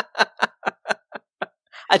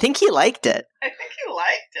 I think he liked it.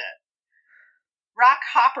 Rock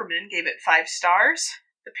Hopperman gave it 5 stars.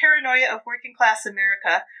 The paranoia of working class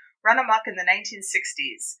America run amok in the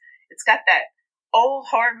 1960s. It's got that old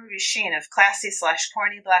horror movie sheen of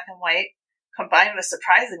classy/corny black and white, combined with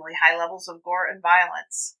surprisingly high levels of gore and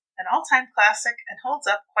violence. An all-time classic and holds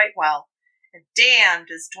up quite well. And damn,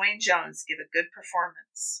 does Dwayne Jones give a good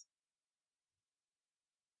performance.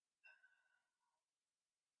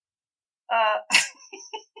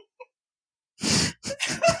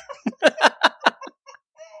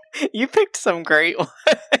 You picked some great ones.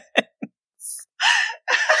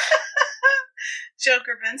 Joe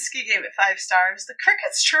Grabinski gave it 5 stars. The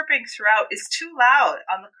crickets chirping throughout is too loud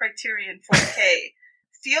on the Criterion 4K.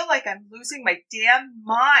 Feel like I'm losing my damn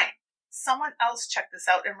mind. Someone else check this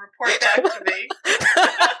out and report back to me.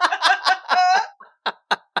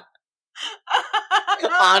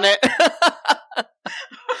 On it. We're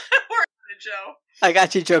on it, Joe. I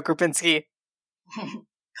got you, Joe Grabinski.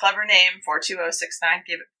 Clever name 42069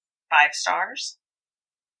 gave it 5 stars.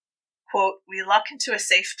 Quote, we luck into a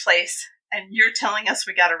safe place, and you're telling us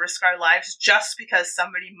we gotta risk our lives just because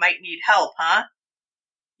somebody might need help, huh?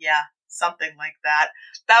 Yeah, something like that.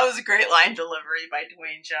 That was a great line delivery by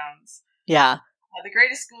Dwayne Jones. Yeah. The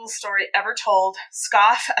greatest school story ever told.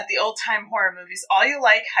 Scoff at the old-time horror movies all you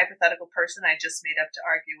like, hypothetical person I just made up to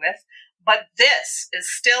argue with. But this is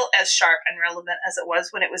still as sharp and relevant as it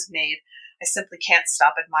was when it was made. I simply can't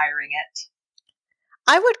stop admiring it.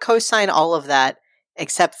 I would co-sign all of that,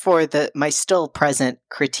 except for my still present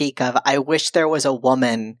critique of, I wish there was a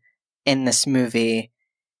woman in this movie.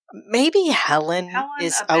 Maybe Helen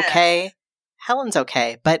is okay. Helen's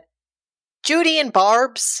okay, but Judy and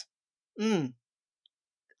Barb's, I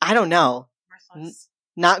don't know. Worthless.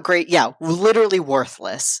 Not great. Yeah, literally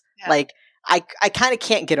worthless. Yeah. Like, I kind of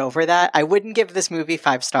can't get over that. I wouldn't give this movie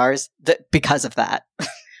 5 stars because of that.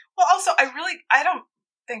 Well, also, I don't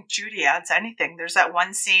think Judy adds anything. There's that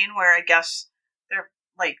one scene where I guess they're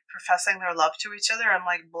like professing their love to each other and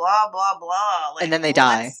like blah blah blah, like, and then they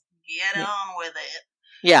die. Get on with it.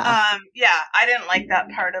 Yeah. I didn't like that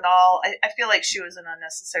part at all. I feel like she was an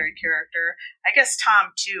unnecessary character. I guess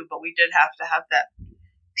Tom too, but we did have to have that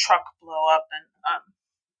truck blow up and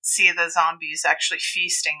see the zombies actually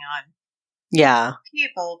feasting on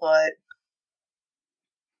people, but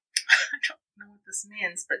I don't know what this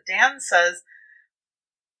means. But Dan says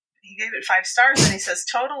he gave it 5 stars, and he says,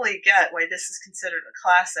 totally get why this is considered a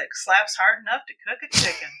classic. Slaps hard enough to cook a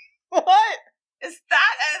chicken. What? Is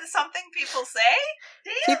that something people say?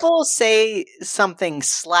 Dan? People say something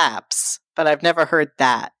slaps, but I've never heard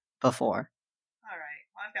that before. All right.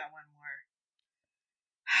 Well, I've got one more.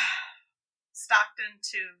 Stockton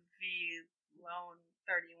to V Lone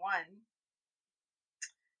 31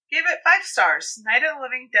 gave it 5 stars. Night of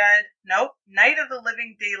the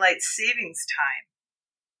Living Daylight Savings Time.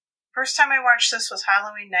 First time I watched this was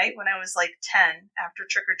Halloween night when I was like 10 after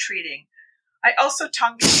trick-or-treating. I also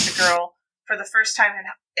tongue-kissed a girl for the first time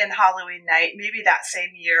in Halloween night, maybe that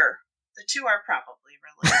same year. The two are probably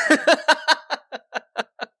related.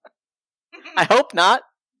 I hope not.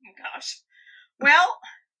 Oh, gosh. Well,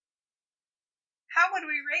 how would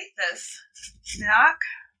we rate this, Knock?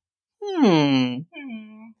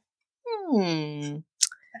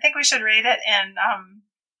 I think we should rate it in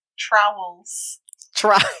trowels.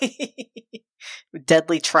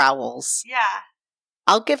 Deadly trowels. Yeah.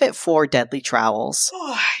 I'll give it 4 deadly trowels.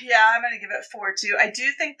 Oh, yeah, I'm going to give it 4 too. I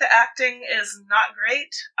do think the acting is not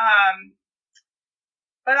great.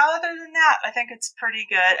 But other than that, I think it's pretty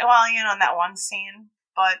good. Well, in that one scene.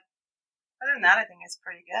 But other than that, I think it's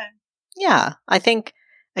pretty good. Yeah, I think,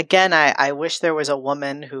 again, I wish there was a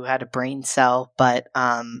woman who had a brain cell, but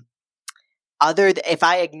if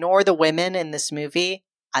I ignore the women in this movie,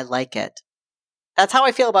 I like it. That's how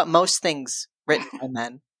I feel about most things written by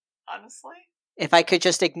men. Honestly? If I could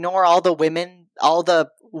just ignore all the women, all the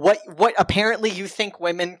what apparently you think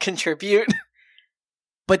women contribute,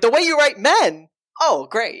 but the way you write men, oh,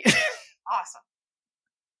 great. Awesome.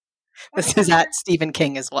 This is at Stephen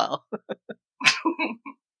King as well.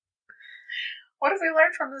 What have we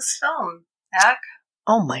learned from this film, Zach?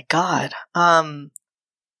 Oh my god.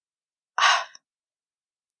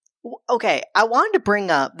 Okay, I wanted to bring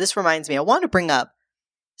up,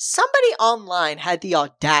 somebody online had the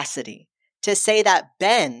audacity to say that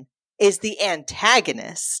Ben is the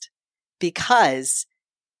antagonist because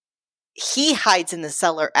he hides in the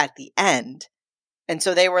cellar at the end. And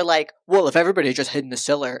so they were like, well, if everybody just hid in the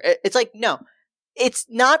cellar, it's like, no, it's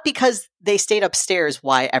not because they stayed upstairs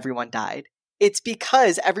why everyone died. It's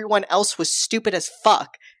because everyone else was stupid as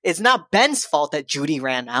fuck. It's not Ben's fault that Judy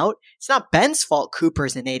ran out. It's not Ben's fault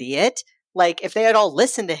Cooper's an idiot. Like, if they had all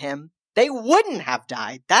listened to him, they wouldn't have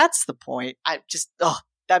died. That's the point.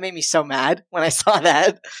 That made me so mad when I saw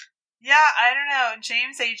that. Yeah, I don't know.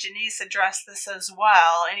 James A. Janisse addressed this as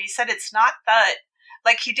well, and he said it's not that,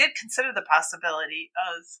 like, he did consider the possibility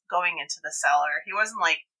of going into the cellar. He wasn't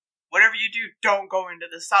like, whatever you do, don't go into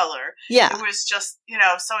the cellar. Yeah. It was just,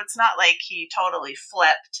 so it's not like he totally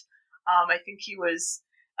flipped. I think he was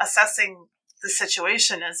assessing the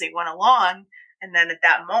situation as he went along, and then at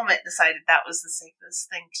that moment decided that was the safest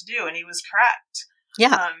thing to do, and he was correct.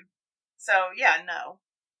 Yeah. No.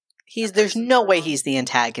 There's no way he's the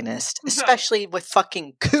antagonist, especially with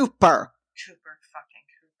fucking Cooper.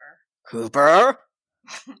 Cooper?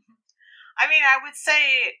 I mean, I would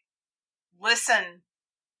say listen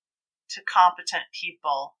to competent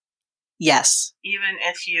people. Yes. Even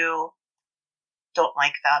if you don't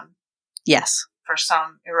like them. Yes. For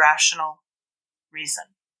some irrational reason.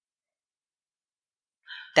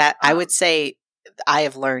 That I would say I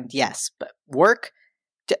have learned, yes. But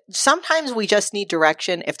sometimes we just need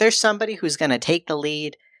direction. If there's somebody who's going to take the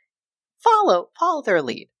lead, follow their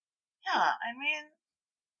lead. Yeah, I mean,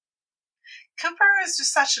 Cooper is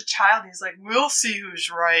just such a child. He's like, we'll see who's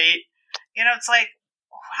right. It's like,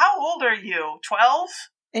 how old are you? 12?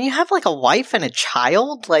 And you have like a wife and a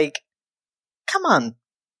child? Like, come on.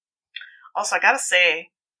 Also, I gotta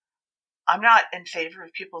say, I'm not in favor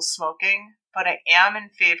of people smoking, but I am in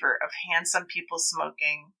favor of handsome people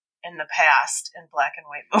smoking in the past in black and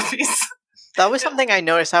white movies. That was something I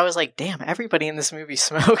noticed. I was like, damn, everybody in this movie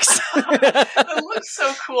smokes. It looks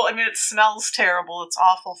so cool. I mean, it smells terrible. It's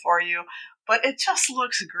awful for you, but it just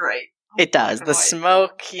looks great. It does. The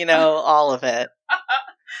smoke, all of it.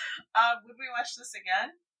 Would we watch this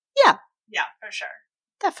again? Yeah. Yeah, for sure.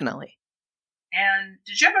 Definitely. And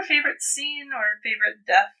did you have a favorite scene or favorite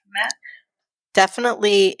death, Matt?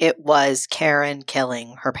 Definitely it was Karen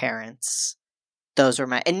killing her parents. Those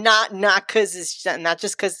were and not because it's not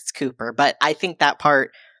just because it's Cooper, but I think that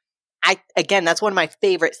part, that's one of my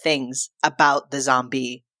favorite things about the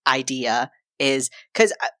zombie idea is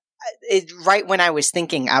because right when I was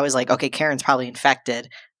thinking, I was like, okay, Karen's probably infected.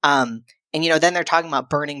 And then they're talking about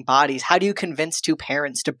burning bodies. How do you convince two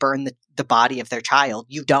parents to burn the body of their child?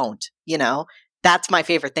 You don't, That's my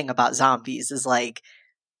favorite thing about zombies is like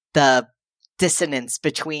the dissonance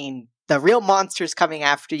between the real monsters coming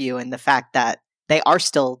after you and the fact that they are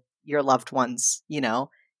still your loved ones,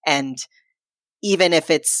 and even if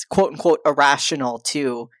it's quote unquote irrational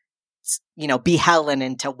to, be Helen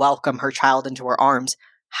and to welcome her child into her arms,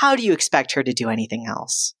 how do you expect her to do anything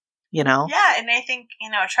else? Yeah, and I think,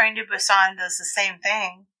 Train to Busan does the same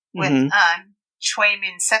thing with Choi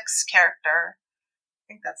Min-sik's character. I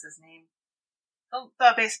think that's his name.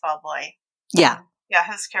 The baseball boy. Yeah. Yeah,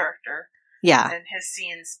 his character. Yeah. And his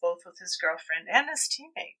scenes both with his girlfriend and his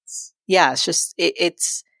teammates. Yeah, it's just,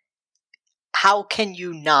 it's how can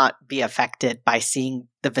you not be affected by seeing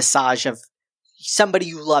the visage of somebody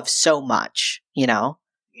you love so much, It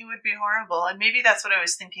would be horrible. And maybe that's what I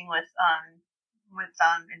was thinking with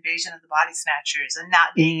Invasion of the Body Snatchers and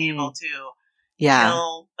not being able to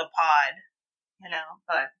kill the pod,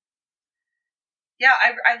 but yeah,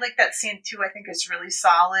 I like that scene too. I think it's really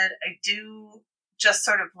solid. I do just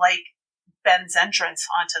sort of like Ben's entrance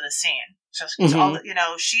onto the scene. Just all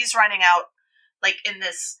she's running out like in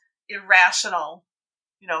this irrational,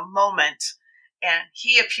 moment, and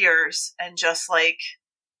he appears and just like,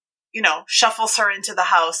 shuffles her into the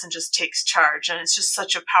house and just takes charge. And it's just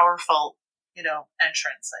such a powerful,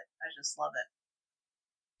 entrance. I just love it.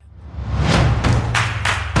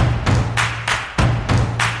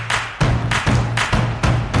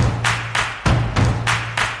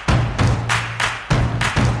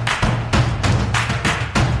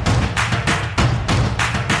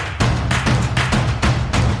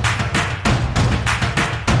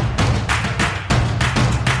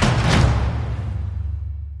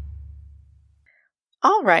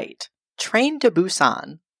 All right. Train to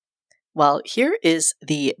Busan. Well, here is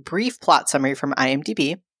the brief plot summary from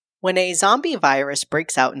IMDb. When a zombie virus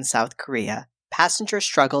breaks out in South Korea, passengers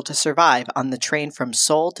struggle to survive on the train from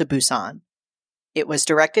Seoul to Busan. It was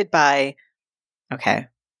directed by... Okay,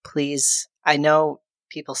 please. I know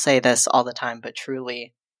people say this all the time, but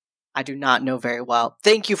truly, I do not know very well.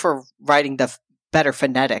 Thank you for writing the better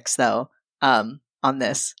phonetics, though, on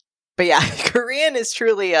this. But yeah, Korean is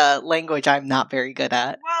truly a language I'm not very good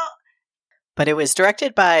at. Well, but it was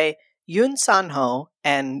directed by Yoon San-ho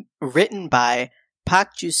and written by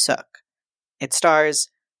Park Ju-suk. It stars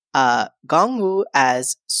Gong-woo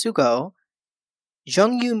as Sugo,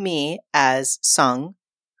 Jung Yu-mi as Sung,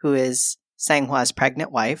 who is Sang-hwa's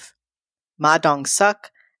pregnant wife, Ma Dong-suk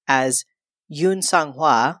as Yoon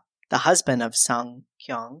Sang-hwa, the husband of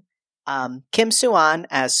Sung-kyung, Kim Soo-an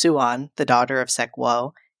as Soo-an, the daughter of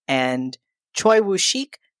Sek-wo, and Choi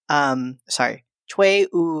Woo-shik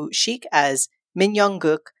as Min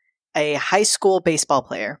Young-guk, a high school baseball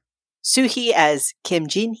player, Soo-hee as Kim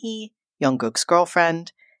Jin-hee, Young-guk's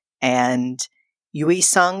girlfriend, and Yui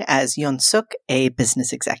Sung as Yeon-suk, a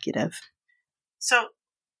business executive. So,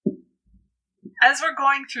 as we're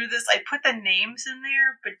going through this, I put the names in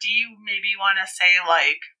there, but do you maybe want to say,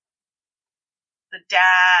 like, the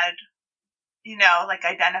dad, you know, like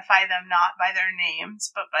identify them not by their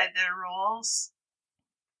names, but by their roles?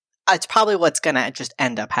 It's probably what's going to just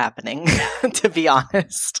end up happening, to be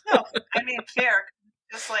honest. No, I mean, fair.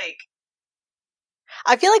 Just like...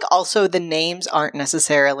 I feel like also the names aren't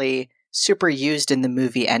necessarily super used in the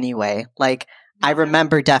movie anyway. Like, I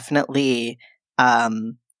remember definitely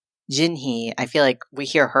Jin-hee. I feel like we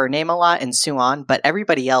hear her name a lot in Soo-an, but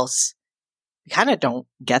everybody else, we kind of don't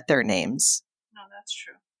get their names. No, that's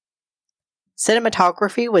true.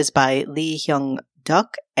 Cinematography was by Lee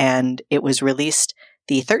Hyung-duk, and it was released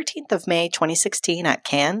the 13th of May, 2016 at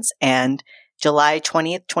Cannes and July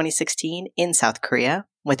 20th, 2016 in South Korea,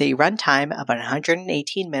 with a runtime of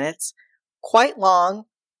 118 minutes. Quite long,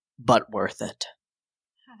 but worth it.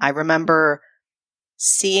 I remember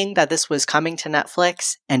seeing that this was coming to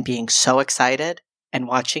Netflix and being so excited and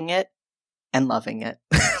watching it and loving it.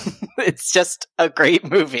 It's just a great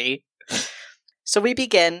movie. So we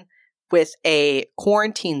begin with a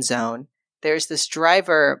quarantine zone. There's this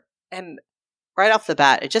driver, and right off the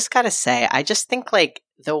bat, I just gotta say, I just think like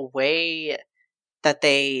the way that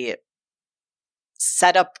they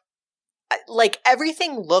set up, like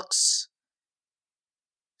everything looks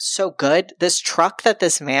so good. This truck that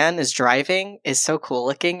this man is driving is so cool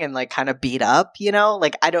looking and like kind of beat up, you know?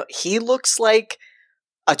 Like he looks like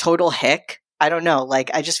a total hick. I don't know.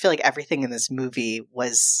 Like I just feel like everything in this movie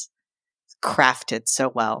was crafted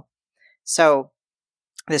so well. So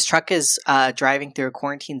this truck is driving through a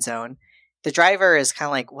quarantine zone. The driver is kind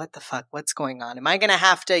of like, what the fuck? What's going on? Am I going to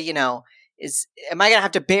have to, am I going to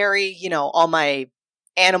have to bury, all my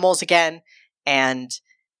animals again? And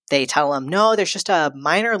they tell him, no, there's just a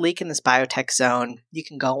minor leak in this biotech zone. You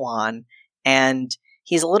can go on. And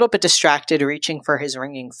he's a little bit distracted reaching for his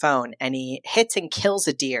ringing phone, and he hits and kills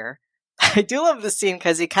a deer. I do love this scene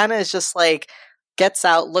because he kind of is just like, gets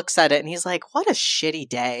out, looks at it, and he's like, what a shitty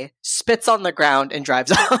day. Spits on the ground and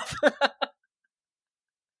drives off.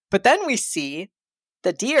 But then we see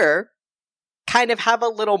the deer kind of have a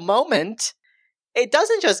little moment. It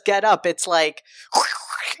doesn't just get up. It's like,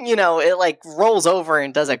 it like rolls over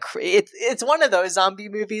and does it's one of those zombie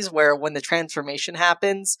movies where when the transformation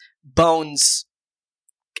happens, bones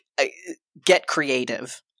get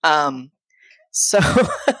creative. So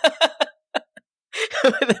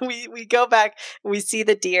we go back, we see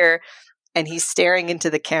the deer, and he's staring into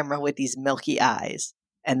the camera with these milky eyes.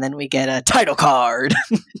 And then we get a title card.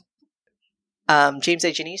 James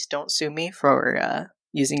A. Janice, don't sue me for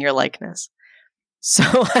using your likeness. So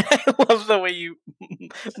I love the way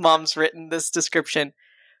Mom's written this description.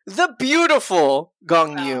 The beautiful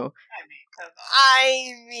Gong Yu.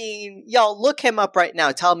 I mean, y'all look him up right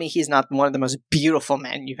now. Tell me he's not one of the most beautiful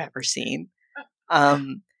men you've ever seen.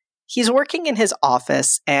 He's working in his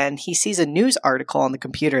office, and he sees a news article on the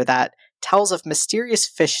computer that tells of mysterious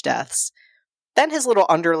fish deaths. Then his little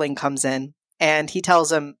underling comes in, and he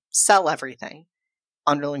tells him, sell everything.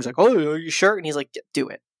 Underling's like, oh, are you sure? And he's like, do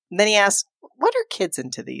it. And then he asks, what are kids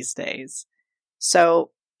into these days?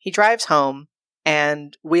 So he drives home,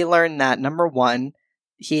 and we learn that, number one,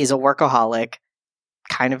 he's a workaholic,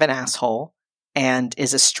 kind of an asshole, and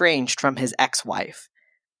is estranged from his ex-wife.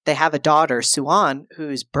 They have a daughter, Soo-an,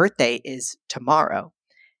 whose birthday is tomorrow.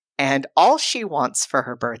 And all she wants for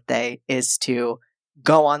her birthday is to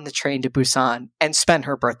go on the train to Busan and spend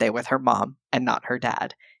her birthday with her mom and not her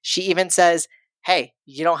dad. She even says, hey,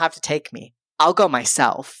 you don't have to take me. I'll go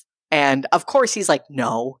myself. And of course he's like,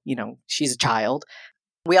 no, she's a child.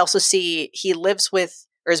 We also see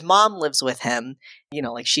his mom lives with him,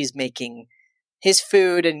 like she's making his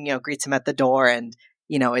food and, greets him at the door and,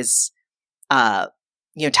 is,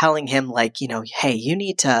 telling him like, hey, you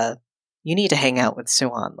need to hang out with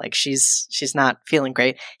Soo-an. Like she's not feeling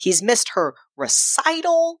great. He's missed her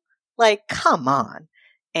recital. Like, come on.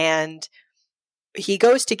 And he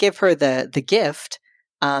goes to give her the gift.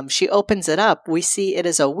 She opens it up. We see it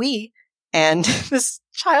is a Wii, and this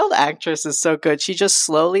child actress is so good. She just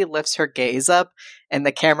slowly lifts her gaze up, and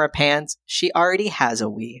the camera pans. She already has a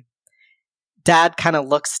Wii. Dad kind of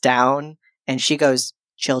looks down, and she goes,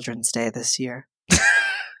 "Children's Day this year."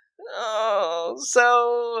 Oh,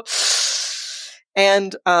 so.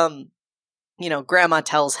 And Grandma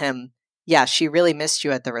tells him, "Yeah, she really missed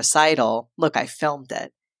you at the recital. Look, I filmed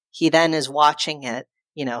it." He then is watching it,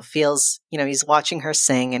 feels, he's watching her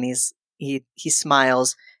sing, and he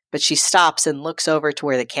smiles, but she stops and looks over to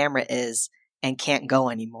where the camera is and can't go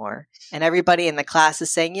anymore. And everybody in the class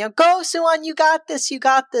is saying, "Go, Suwon, you got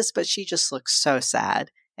this, but she just looks so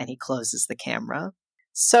sad, and he closes the camera.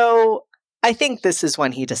 So I think this is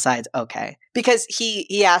when he decides, okay, because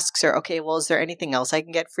he asks her, "Okay, well, is there anything else I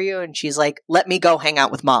can get for you?" And she's like, "Let me go hang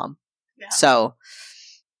out with Mom." Yeah.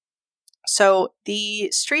 So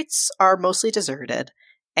the streets are mostly deserted,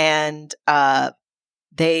 and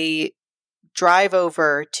they drive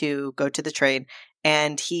over to go to the train,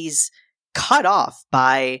 and he's cut off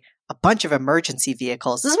by a bunch of emergency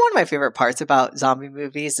vehicles. This is one of my favorite parts about zombie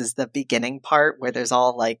movies, is the beginning part where there's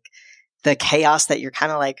all like the chaos that you're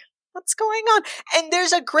kind of like, what's going on? And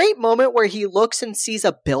there's a great moment where he looks and sees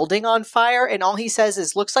a building on fire, and all he says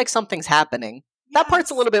is, "Looks like something's happening." Yes. That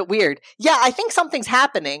part's a little bit weird. Yeah, I think something's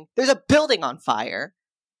happening. There's a building on fire.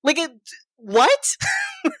 Like, what?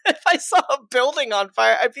 If I saw a building on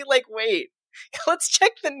fire, I'd be like, wait, let's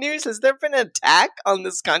check the news. Has there been an attack on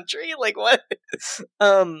this country? Like, what?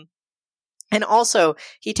 And also,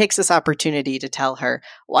 he takes this opportunity to tell her,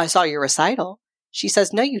 "Well, I saw your recital." She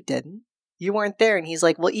says, "No, you didn't. You weren't there." And he's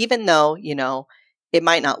like, "Well, even though, it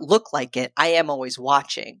might not look like it, I am always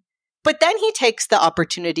watching." But then he takes the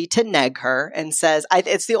opportunity to neg her and says,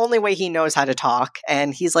 it's the only way he knows how to talk.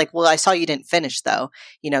 And he's like, "Well, I saw you didn't finish, though.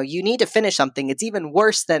 You need to finish something. It's even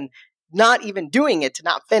worse than not even doing it to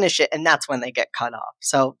not finish it." And that's when they get cut off.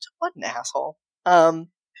 So what an asshole.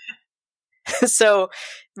 So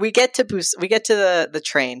we get to the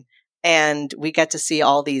train, and we get to see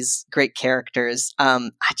all these great characters. I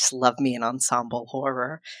just love me an ensemble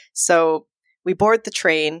horror. So we board the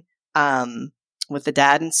train with the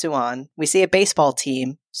dad and Suwon. We see a baseball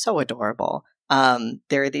team, so adorable.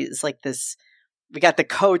 There are these we got the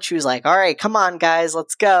coach who's like, "All right, come on, guys,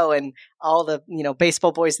 let's go." And all the,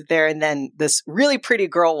 baseball boys are there. And then this really pretty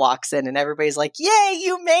girl walks in, and everybody's like, "Yay,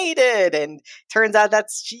 you made it." And turns out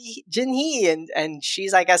that's Jinhee, and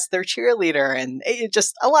she's, I guess, their cheerleader. And it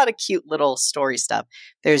just a lot of cute little story stuff.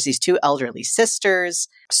 There's these two elderly sisters.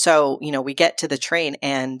 So, we get to the train,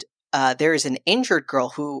 and there's an injured girl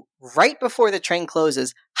who, right before the train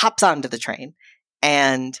closes, hops onto the train.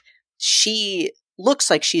 And she looks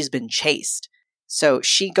like she's been chased. So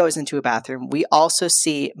she goes into a bathroom. We also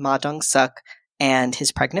see Ma Dong-suk and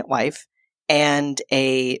his pregnant wife and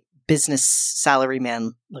a business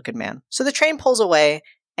salaryman looking man. So the train pulls away,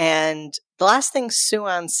 and the last thing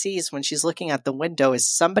Suwon sees when she's looking at the window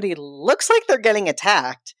is somebody looks like they're getting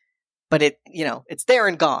attacked, but it's there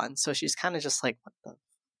and gone. So she's kind of just like, what the?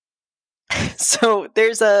 So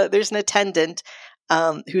there's an attendant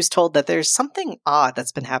who's told that there's something odd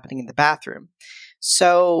that's been happening in the bathroom.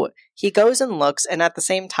 So he goes and looks, and at the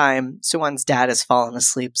same time, Suwon's dad has fallen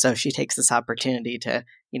asleep, so she takes this opportunity to,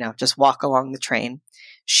 just walk along the train.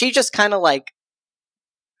 She just kind of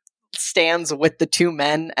stands with the two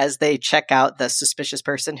men as they check out the suspicious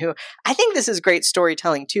person, who I think this is great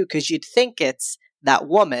storytelling too, because you'd think it's that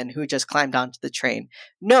woman who just climbed onto the train.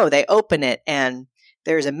 No, they open it, and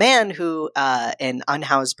there's a man who, an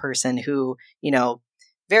unhoused person who,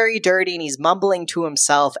 very dirty, and he's mumbling to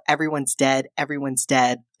himself, "Everyone's dead. Everyone's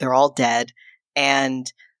dead. They're all dead." And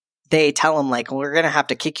they tell him, like, "Well, we're going to have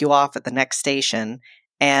to kick you off at the next station."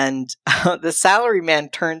 And the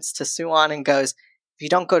salaryman turns to Suwon and goes, "If you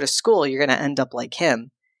don't go to school, you're going to end up like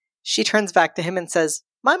him." She turns back to him and says,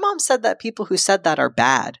 "My mom said that people who said that are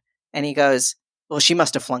bad." And he goes, "Well, she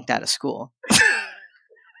must have flunked out of school."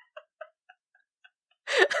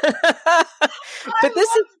 But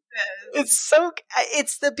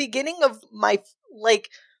it's the beginning of my,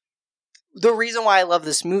 the reason why I love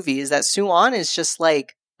this movie is that Suwon is just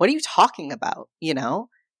like, what are you talking about?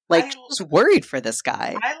 Just worried for this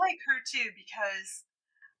guy. I like her too, because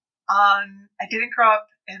I didn't grow up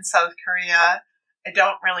in South Korea. I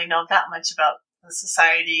don't really know that much about the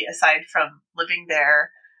society aside from living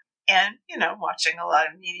there and, watching a lot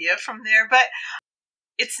of media from there. But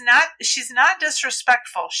she's not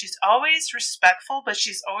disrespectful. She's always respectful, but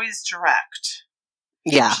she's always direct.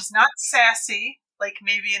 Yeah. She's not sassy like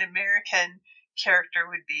maybe an American character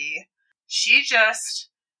would be. She just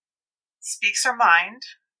speaks her mind,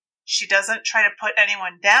 she doesn't try to put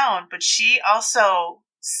anyone down, but she also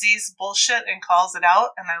sees bullshit and calls it out,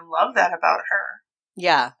 and I love that about her.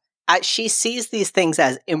 Yeah. She sees these things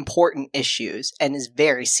as important issues and is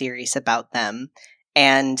very serious about them.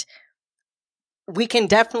 And we can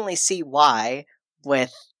definitely see why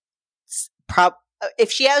with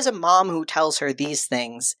if she has a mom who tells her these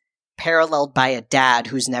things paralleled by a dad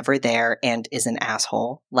who's never there and is an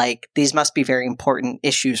asshole, like these must be very important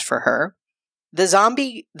issues for her. The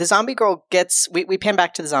zombie girl we pan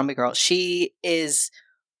back to the zombie girl. She is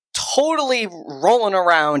totally rolling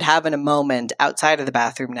around having a moment outside of the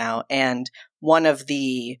bathroom now, and one of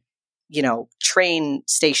the train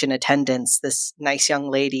station attendants, this nice young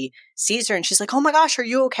lady, sees her and she's like, "Oh my gosh, are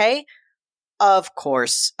you okay?" Of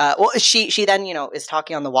course. She then, is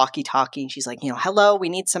talking on the walkie-talkie, and she's like, "Hello, we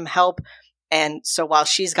need some help." And so while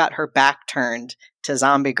she's got her back turned to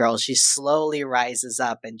zombie girl, she slowly rises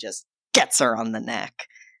up and just gets her on the neck.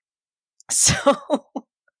 So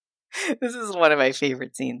this is one of my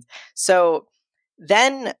favorite scenes. So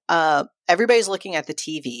then everybody's looking at the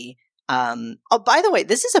TV. Oh, by the way,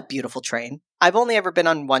 this is a beautiful train. I've only ever been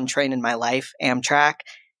on one train in my life, Amtrak,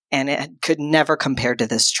 and it could never compare to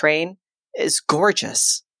this train. It's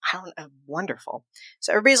gorgeous. Wonderful.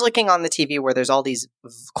 So everybody's looking on the TV where there's all these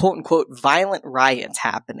quote unquote violent riots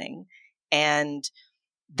happening. And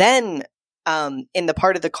then in the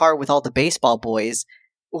part of the car with all the baseball boys,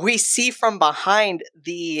 we see from behind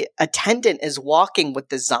the attendant is walking with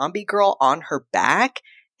the zombie girl on her back.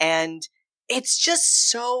 And it's just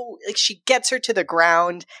so, like, she gets her to the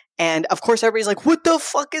ground. And of course, everybody's like, "What the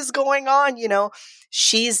fuck is going on?"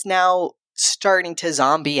 She's now starting to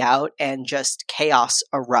zombie out and just chaos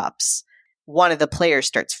erupts. One of the players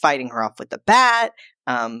starts fighting her off with a bat.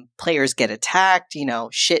 Players get attacked.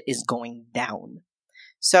 Shit is going down.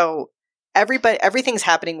 So everything's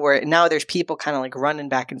happening where now there's people kind of like running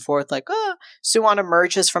back and forth, like, Soo-won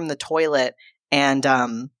emerges from the toilet. And,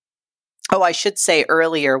 I should say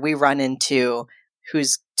earlier, we run into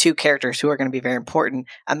who's two characters who are going to be very important,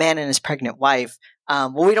 a man and his pregnant wife.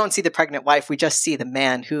 We don't see the pregnant wife. We just see the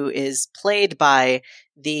man, who is played by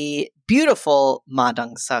the beautiful Ma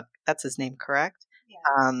Dong-seok. That's his name, correct?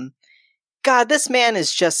 Yeah. God, this man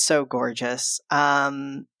is just so gorgeous.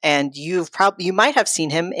 And you might have seen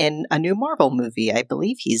him in a new Marvel movie. I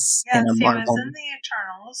believe he's in a Marvel. He was in the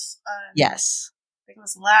Eternals. Yes. I think it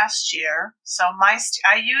was last year. So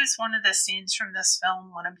I use one of the scenes from this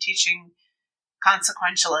film when I'm teaching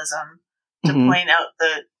consequentialism to point out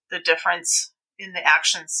the difference in the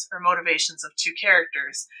actions or motivations of two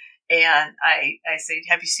characters. And I say,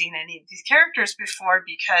 "Have you seen any of these characters before?"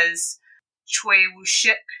 Because Choi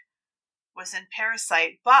Woo-shik was in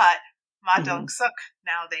Parasite, but Ma Dong-seok,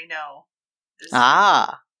 now they know, is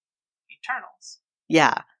Eternals.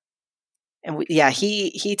 Yeah. And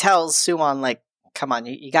he tells Soo-won, like, "Come on,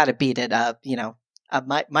 you got to beat it up.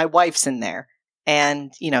 My wife's in there."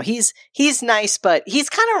 And he's nice, but he's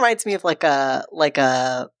kind of reminds me of like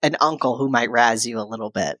an uncle who might razz you a little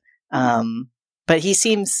bit. But he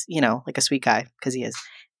seems like a sweet guy, because he is.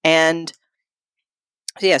 And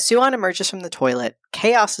so yeah, Soo-won emerges from the toilet.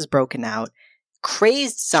 Chaos is broken out.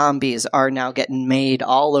 Crazed zombies are now getting made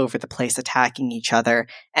all over the place, attacking each other.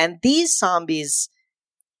 And these zombies,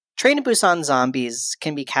 Train to Busan zombies,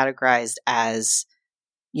 can be categorized as,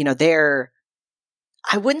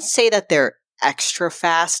 I wouldn't say that they're extra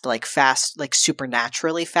fast, like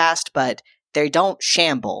supernaturally fast, but they don't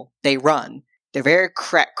shamble. They run. They're very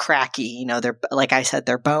cracky. They're, like I said,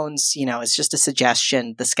 their bones, it's just a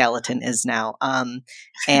suggestion. The skeleton is now.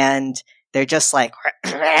 And they're just like,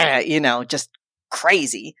 just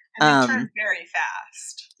crazy. And they turn very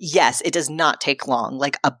fast. Yes, it does not take long.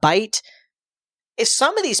 Like a bite. If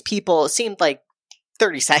some of these people, it seemed like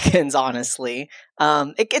 30 seconds, honestly.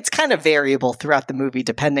 It's kind of variable throughout the movie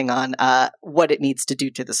depending on what it needs to do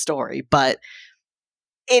to the story, but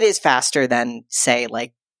it is faster than, say,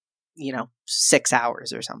 6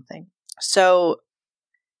 hours or something. So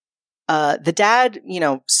the dad,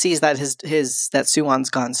 sees that that Soo-won's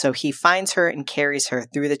gone, so he finds her and carries her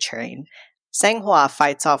through the train. Sang-hwa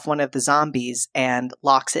fights off one of the zombies and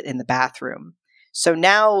locks it in the bathroom. So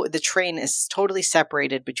now the train is totally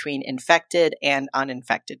separated between infected and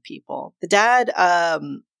uninfected people. The dad,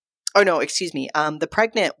 the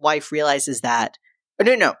pregnant wife realizes that,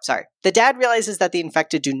 the dad realizes that the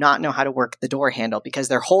infected do not know how to work the door handle because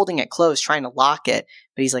they're holding it closed, trying to lock it.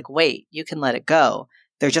 But he's like, "Wait, you can let it go."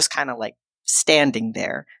 They're just kind of like standing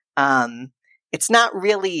there. It's not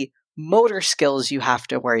really motor skills you have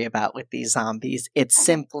to worry about with these zombies. It's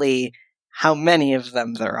simply how many of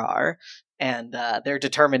them there are. And their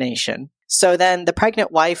determination. So then the pregnant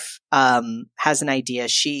wife has an idea.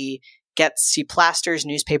 She plasters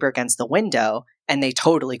newspaper against the window, and they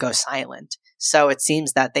totally go silent. So it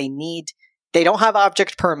seems that they don't have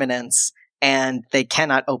object permanence, and they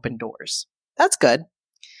cannot open doors. That's good.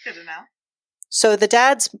 Good to know. So the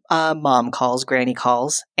dad's granny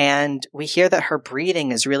calls, and we hear that her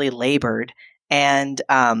breathing is really labored. And,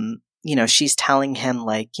 she's telling him,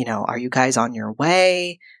 like, are you guys on your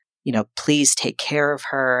way? Please take care of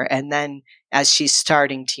her. And then as she's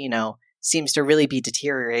starting to, seems to really be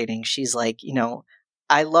deteriorating, she's like,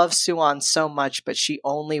 I love Suwon so much, but she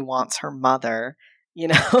only wants her mother,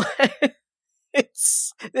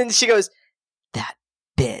 Then she goes, that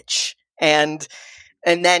bitch. And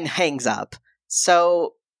then hangs up.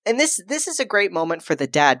 So, and this is a great moment for the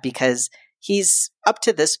dad because he's up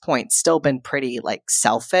to this point still been pretty like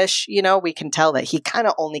selfish. We can tell that he kind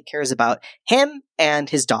of only cares about him and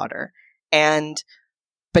his daughter.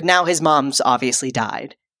 But now his mom's obviously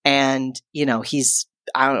died. And, he's,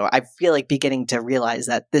 I don't know, I feel like beginning to realize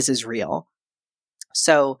that this is real.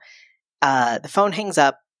 So, the phone hangs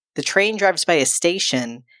up, the train drives by a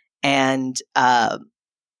station, and,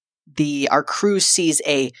 our crew sees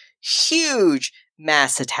a huge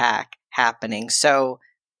mass attack happening. So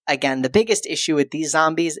again, the biggest issue with these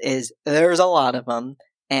zombies is there's a lot of them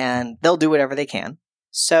and they'll do whatever they can.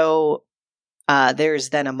 So there's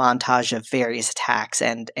then a montage of various attacks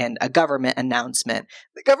and a government announcement.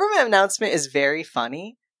 The government announcement is very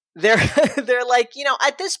funny. They're like,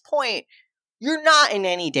 at this point, you're not in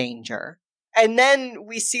any danger. And then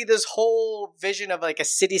we see this whole vision of like a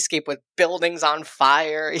cityscape with buildings on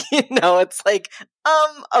fire. It's like,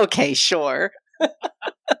 okay, sure.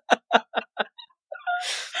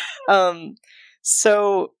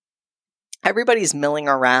 So everybody's milling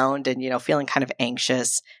around and, feeling kind of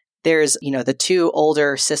anxious. There's, the two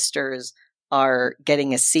older sisters are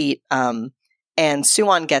getting a seat. And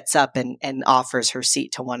Suwon gets up and offers her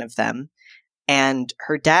seat to one of them. And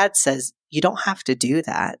her dad says, you don't have to do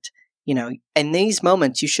that. In these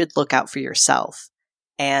moments, you should look out for yourself.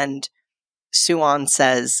 And Suwon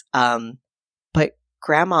says, but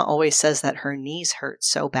Grandma always says that her knees hurt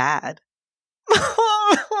so bad.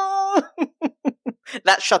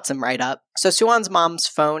 That shuts him right up. So Suwon's mom's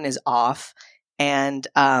phone is off. And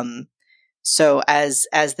so as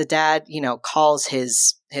the dad, calls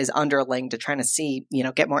his underling to try to see,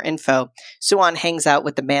 get more info, Suwon hangs out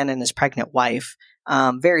with the man and his pregnant wife.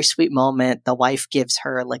 Very sweet moment. The wife gives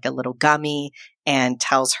her like a little gummy and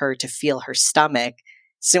tells her to feel her stomach.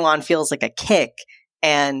 Suwon feels like a kick.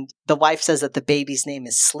 And the wife says that the baby's name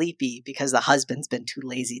is Sleepy because the husband's been too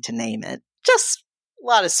lazy to name it. Just a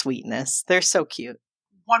lot of sweetness. They're so cute.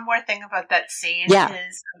 One more thing about that scene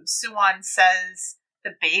is Suwon says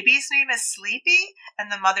the baby's name is Sleepy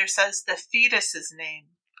and the mother says the fetus's name.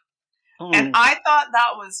 And I thought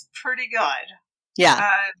that was pretty good. Yeah.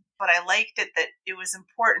 But I liked it that it was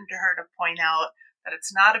important to her to point out that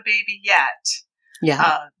it's not a baby yet.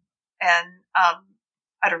 Yeah.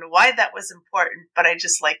 I don't know why that was important, but I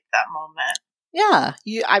just liked that moment. Yeah.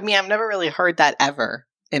 I've never really heard that ever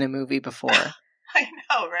in a movie before. I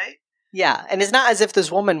know, right? Yeah. And it's not as if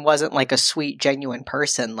this woman wasn't like a sweet, genuine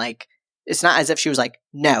person. Like, it's not as if she was like,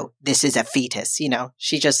 no, this is a fetus.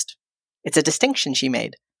 It's a distinction she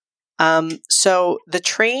made. So the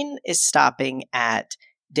train is stopping at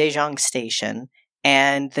Daejeong Station,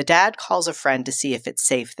 and the dad calls a friend to see if it's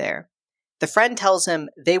safe there. The friend tells him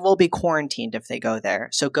they will be quarantined if they go there,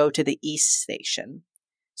 so go to the East Station.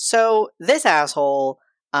 So this asshole,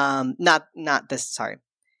 there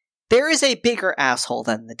is a bigger asshole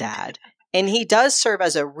than the dad, and he does serve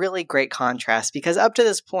as a really great contrast because up to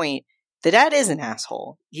this point, the dad is an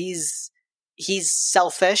asshole. He's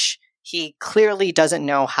selfish. He clearly doesn't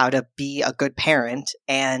know how to be a good parent,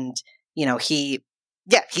 and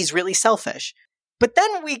he's really selfish. But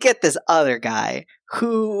then we get this other guy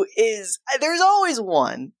who is, there's always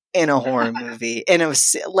one in a horror movie.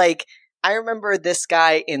 I remember this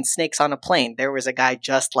guy in Snakes on a Plane. There was a guy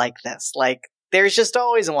just like this. Like, there's just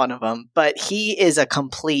always one of them. But he is a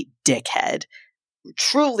complete dickhead,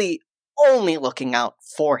 truly only looking out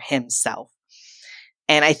for himself.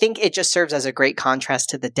 And I think it just serves as a great contrast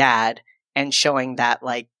to the dad and showing that,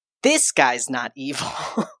 like, this guy's not evil.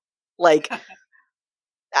 Like,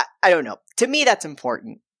 I don't know. To me, that's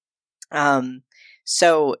important.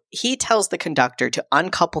 So he tells the conductor to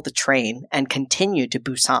uncouple the train and continue to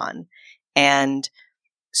Busan. And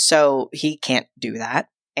so he can't do that.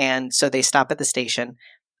 And so they stop at the station.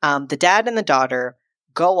 The dad and the daughter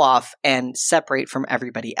go off and separate from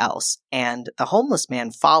everybody else. And the homeless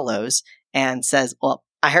man follows and says, well,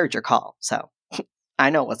 I heard your call, so I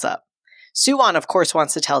know what's up. Soo-won, of course,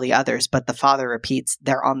 wants to tell the others, but the father repeats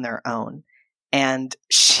they're on their own. And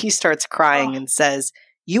she starts crying and says,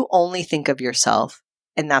 "You only think of yourself,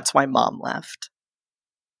 and that's why mom left."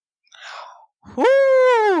 Whoo!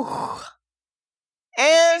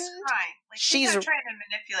 And she's crying. Like, she's not trying to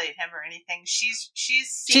manipulate him or anything.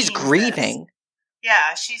 She's grieving. This.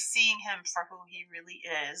 Yeah, she's seeing him for who he really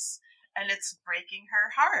is, and it's breaking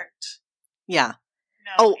her heart. Yeah.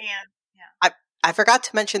 No, I forgot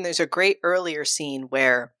to mention there's a great earlier scene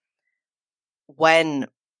where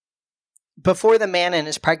before the man and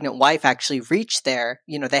his pregnant wife actually reach there,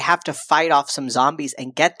 they have to fight off some zombies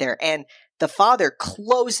and get there, and the father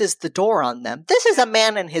closes the door on them. This is a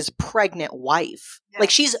man and his pregnant wife. Yes. Like,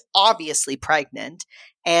 she's obviously pregnant.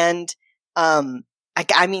 And, I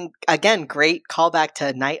mean, again, great callback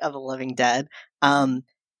to Night of the Living Dead. And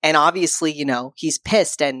obviously, he's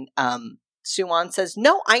pissed, and Soo-won says,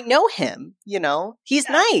 "No, I know him. He's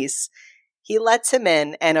nice." He lets him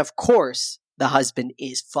in, and of course, the husband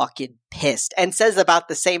is fucking pissed and says about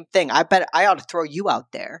the same thing. "I bet I ought to throw you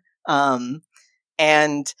out there."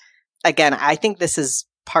 And again, I think this is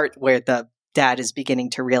part where the dad is beginning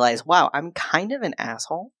to realize, wow, I'm kind of an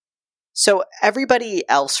asshole. So everybody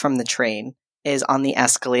else from the train is on the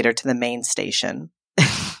escalator to the main station.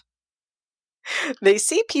 They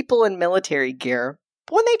see people in military gear,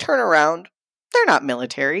 but when they turn around, they're not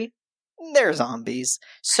military. They're zombies.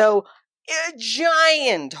 So a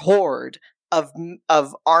giant horde of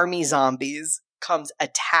army zombies comes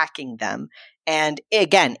attacking them. And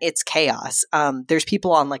again, it's chaos. There's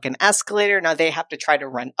people on like an escalator. Now they have to try to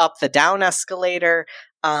run up the down escalator.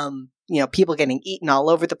 People getting eaten all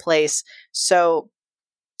over the place. So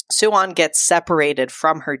Soo-won gets separated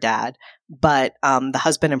from her dad, but the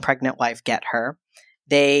husband and pregnant wife get her.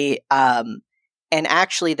 And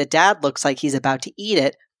actually the dad looks like he's about to eat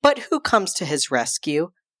it, but who comes to his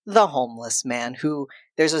rescue? The homeless man, who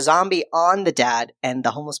there's a zombie on the dad, and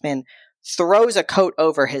the homeless man throws a coat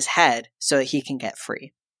over his head so that he can get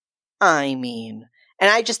free. I mean, and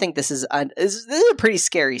I just think this is a pretty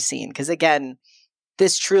scary scene, because again,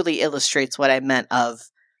 this truly illustrates what I meant of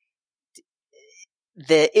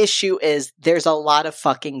the issue is there's a lot of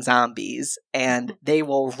fucking zombies, and they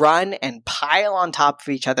will run and pile on top of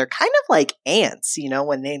each other, kind of like ants,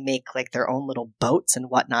 when they make like their own little boats and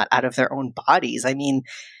whatnot out of their own bodies. I mean,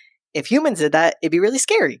 if humans did that, it'd be really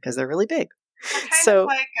scary because they're really big.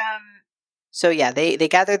 So yeah, they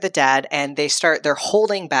gather the dad, and they're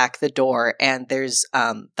holding back the door, and there's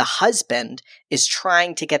the husband is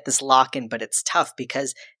trying to get this lock in, but it's tough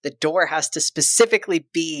because the door has to specifically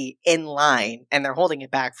be in line, and they're holding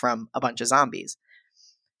it back from a bunch of zombies.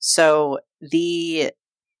 So the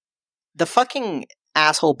fucking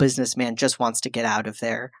asshole businessman just wants to get out of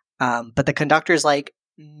there. But the conductor's like,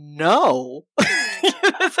 "No."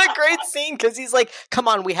 It's a great scene because he's like, "Come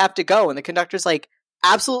on, we have to go." And the conductor's like,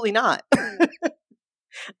 "Absolutely not."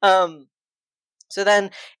 So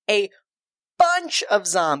then a bunch of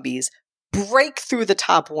zombies break through the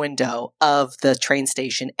top window of the train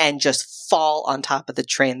station and just fall on top of the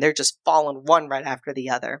train. They're just falling one right after the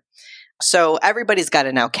other. So everybody's got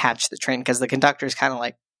to now catch the train because the conductor's kind of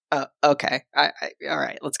like, okay, all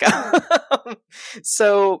right, let's go.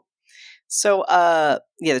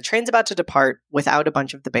 The train's about to depart without a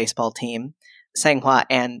bunch of the baseball team, Sang-hwa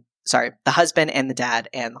and the husband and the dad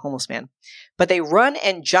and the homeless man. But they run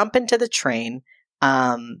and jump into the train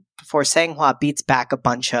before Sang-hwa beats back a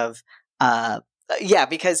bunch of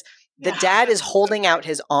because the dad is holding out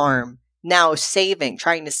his arm now,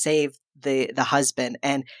 trying to save the husband,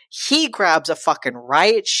 and he grabs a fucking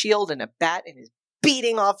riot shield and a bat and is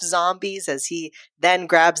beating off zombies as he then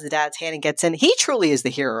grabs the dad's hand and gets in. He truly is the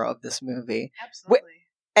hero of this movie. Absolutely.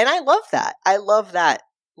 And I love that.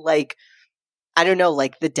 Like, I don't know,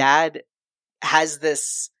 like the dad has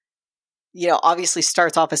this, obviously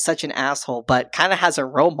starts off as such an asshole, but kind of has a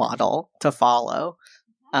role model to follow.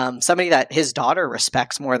 Somebody that his daughter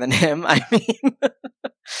respects more than him. I mean,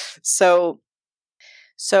 so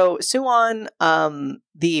Soo-won,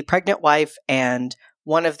 the pregnant wife, and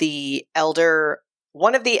one of the elderly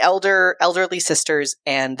sisters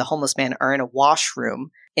and the homeless man are in a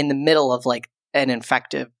washroom in the middle of like an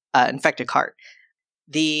infected cart.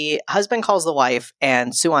 The husband calls the wife,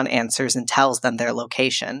 and Soo-won answers and tells them their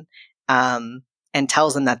location, and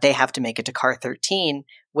tells them that they have to make it to car 13,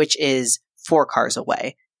 which is 4 cars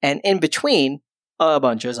away. And in between, a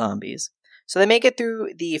bunch of zombies. So they make it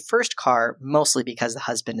through the first car, mostly because the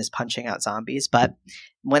husband is punching out zombies. But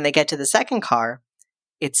when they get to the second car,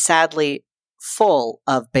 it's sadly full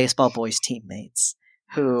of Baseball Boys teammates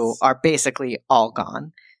who are basically all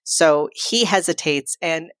gone. So he hesitates,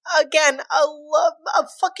 and again, a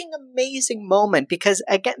fucking amazing moment, because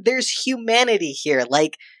again, there's humanity here.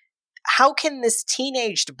 Like, how can this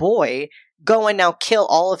teenaged boy go and now kill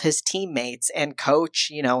all of his teammates and coach,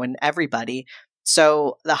 and everybody?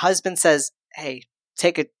 So the husband says, hey,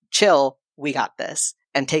 take a chill, we got this,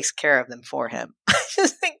 and takes care of them for him. I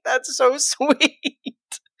just think that's so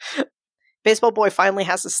sweet. Baseball boy finally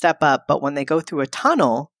has to step up, but when they go through a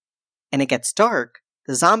tunnel and it gets dark,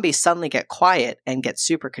 the zombies suddenly get quiet and get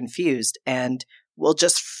super confused and will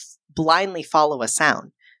just blindly follow a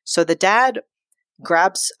sound. So the dad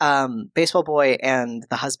grabs Baseball Boy and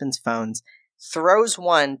the husband's phones, throws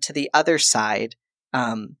one to the other side,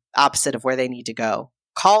 opposite of where they need to go,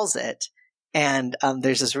 calls it, and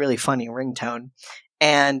there's this really funny ringtone.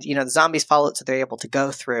 And, the zombies follow it, so they're able to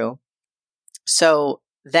go through. So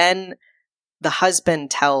then the husband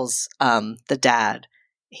tells the dad,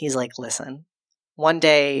 he's like, listen, one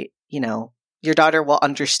day, your daughter will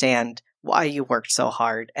understand why you worked so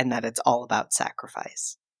hard and that it's all about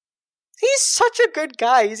sacrifice. He's such a good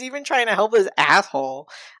guy. He's even trying to help his asshole.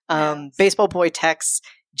 Yes. Baseball boy texts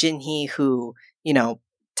Jinhee, who,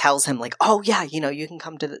 tells him like, oh yeah, you can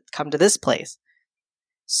come to this place.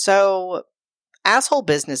 So asshole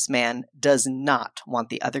businessman does not want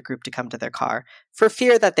the other group to come to their car for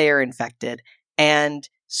fear that they are infected, and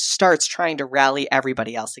starts trying to rally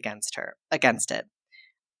everybody else against it.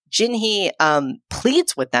 Jinhee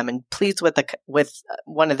pleads with them and pleads with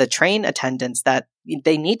one of the train attendants that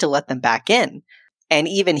they need to let them back in. And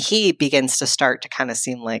even he begins to start to kind of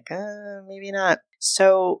seem like, maybe not.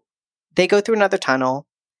 So they go through another tunnel.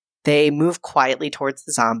 They move quietly towards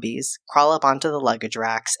the zombies, crawl up onto the luggage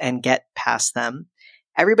racks, and get past them.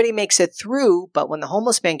 Everybody makes it through, but when the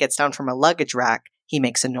homeless man gets down from a luggage rack, he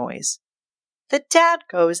makes a noise. The dad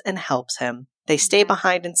goes and helps him. They stay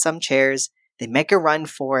behind in some chairs. They make a run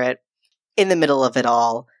for it. In the middle of it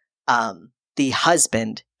all, the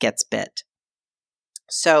husband gets bit.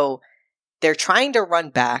 So they're trying to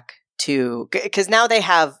run back to, because now they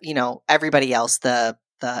have, everybody else, the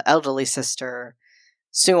elderly sister,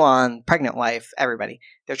 Suan, pregnant wife, everybody.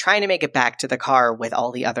 They're trying to make it back to the car with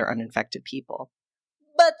all the other uninfected people.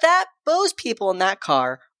 But those people in that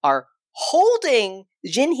car are holding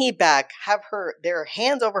Jinhee back, have their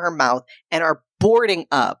hands over her mouth, and are boarding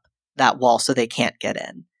up that wall so they can't get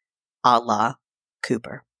in, a la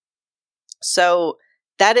Cooper. So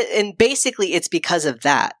and basically it's because of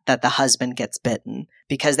that the husband gets bitten,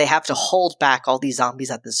 because they have to hold back all these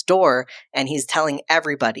zombies at this door, and he's telling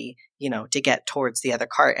everybody, to get towards the other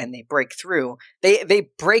car, and they break through. They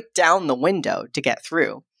break down the window to get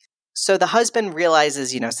through. So the husband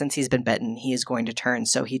realizes, since he's been bitten, he is going to turn.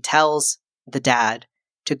 So he tells the dad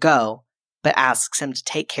to go, but asks him to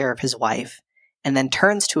take care of his wife, and then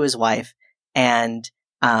turns to his wife and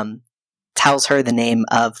tells her the name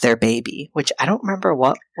of their baby, which I don't remember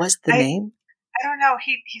what was the name. I don't know.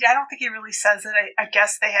 I don't think he really says it. I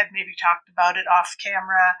guess they had maybe talked about it off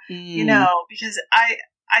camera, because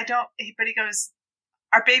I don't, but he goes,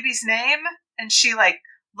 our baby's name? And she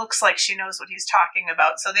looks like she knows what he's talking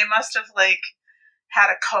about. So they must have had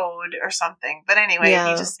a code or something. But anyway,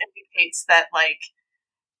 He just indicates that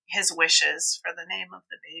his wishes for the name of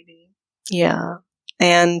the baby. Yeah.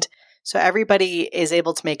 And so everybody is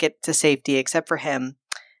able to make it to safety except for him.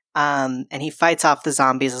 And he fights off the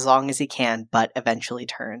zombies as long as he can, but eventually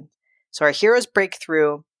turns. So our heroes break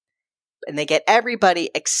through, and they get everybody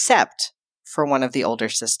except for one of the older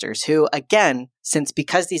sisters, who, again,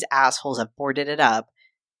 because these assholes have boarded it up,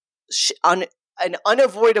 an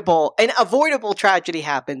avoidable tragedy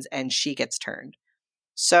happens, and she gets turned.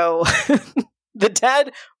 So the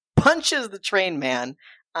dad punches the train man,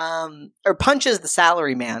 or punches the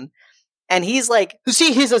salary man, and he's like,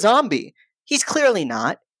 see, he's a zombie. He's clearly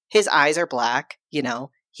not. His eyes are black,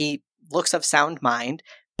 he looks of sound mind,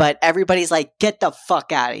 but everybody's like, get the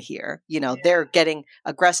fuck out of here. They're getting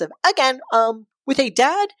aggressive. Again, with a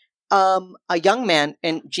dad, a young man,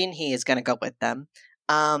 and Jinhee is going to go with them,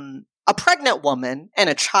 a pregnant woman, and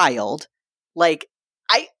a child. But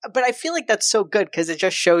I feel like that's so good, because it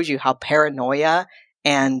just shows you how paranoia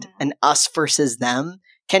and an us versus them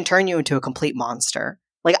can turn you into a complete monster.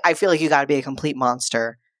 I feel like you got to be a complete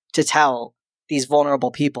monster to tell these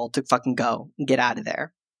vulnerable people to fucking go and get out of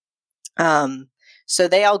there. So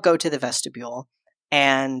they all go to the vestibule,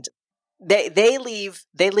 and they leave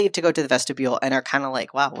to go to the vestibule, and are kind of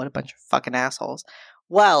like, wow, what a bunch of fucking assholes.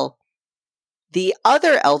 Well, the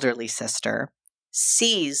other elderly sister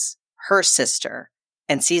sees her sister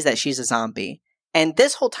and sees that she's a zombie. And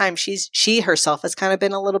this whole time she herself has kind of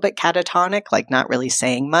been a little bit catatonic, not really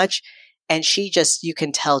saying much. And she you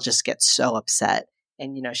can tell, just gets so upset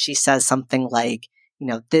And, she says something like,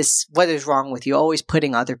 what is wrong with you? Always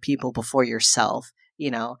putting other people before yourself,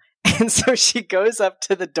 And so she goes up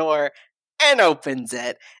to the door and opens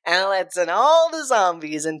it and lets in all the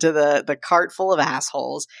zombies into the cart full of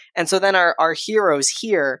assholes. And so then our heroes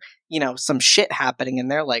hear, some shit happening and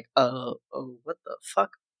they're like, oh, what the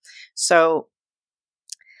fuck? So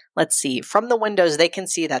let's see. From the windows, they can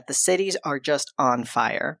see that the cities are just on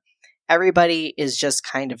fire. Everybody is just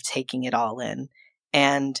kind of taking it all in.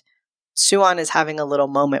 And Suan is having a little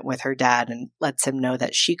moment with her dad and lets him know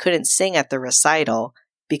that she couldn't sing at the recital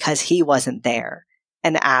because he wasn't there,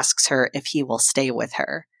 and asks her if he will stay with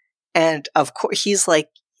her. And of course, he's like,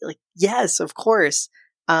 yes, of course.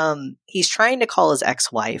 He's trying to call his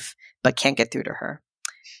ex-wife, but can't get through to her.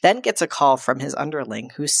 Then gets a call from his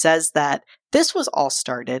underling who says that this was all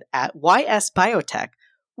started at YS Biotech,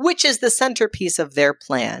 which is the centerpiece of their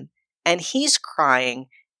plan. And he's crying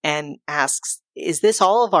and asks, is this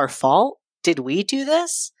all of our fault? Did we do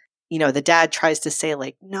this? The dad tries to say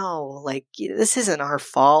no, this isn't our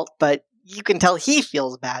fault, but you can tell he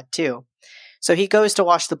feels bad too. So he goes to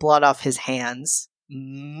wash the blood off his hands.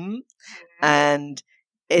 And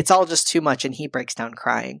it's all just too much and he breaks down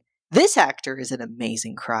crying. This actor is an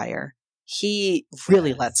amazing crier. He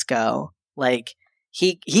really lets go.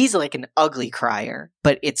 He's like an ugly crier,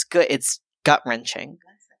 but it's good. It's gut-wrenching.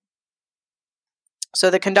 So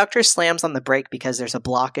the conductor slams on the brake because there's a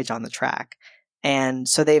blockage on the track. And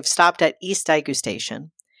so they've stopped at East Daegu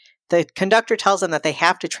Station. The conductor tells them that they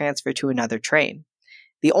have to transfer to another train.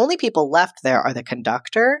 The only people left there are the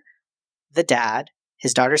conductor, the dad,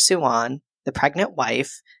 his daughter Suan, the pregnant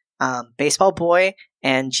wife, baseball boy,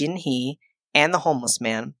 and Jin-hee, and the homeless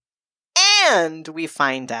man. And we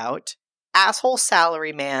find out asshole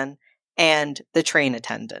salaryman and the train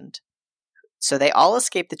attendant. So they all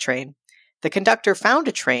escape the train. The conductor found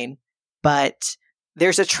a train, but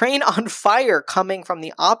there's a train on fire coming from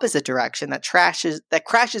the opposite direction that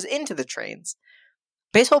crashes into the trains.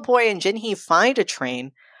 Baseball boy and Jin-hee find a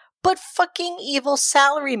train, but fucking evil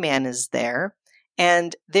salaryman is there.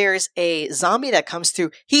 And there's a zombie that comes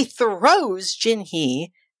through. He throws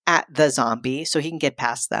Jin-hee at the zombie so he can get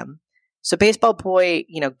past them. So baseball boy,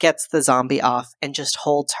 gets the zombie off and just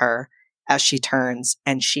holds her as she turns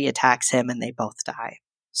and she attacks him and they both die.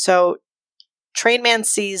 So Train man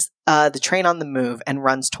sees the train on the move and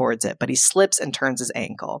runs towards it, but he slips and turns his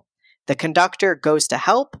ankle. The conductor goes to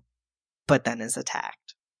help, but then is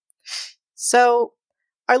attacked. So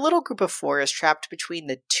our little group of four is trapped between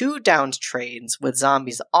the two downed trains with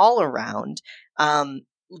zombies all around.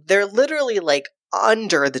 They're literally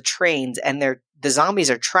under the trains and the zombies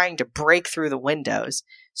are trying to break through the windows.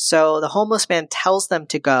 So the homeless man tells them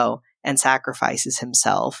to go and sacrifices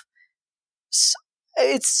himself.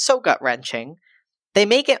 It's so gut-wrenching. They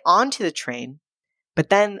make it onto the train, but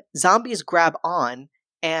then zombies grab on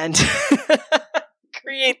and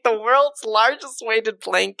create the world's largest weighted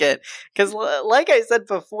blanket. Because like I said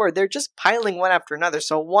before, they're just piling one after another.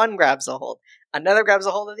 So one grabs a hold, another grabs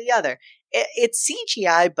a hold of the other. It's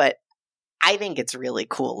CGI, but I think it's really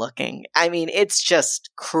cool looking. I mean, it's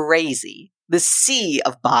just crazy. The sea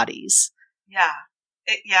of bodies. Yeah.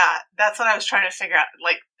 That's what I was trying to figure out,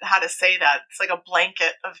 how to say that. It's like a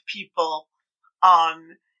blanket of people.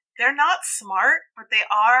 They're not smart, but they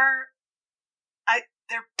are.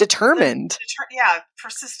 They're determined.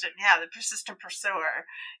 Persistent. Yeah, the persistent pursuer.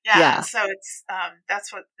 Yeah. So it's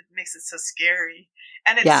that's what makes it so scary,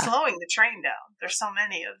 and it's slowing the train down. There's so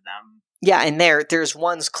many of them. Yeah, and there's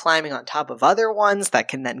ones climbing on top of other ones that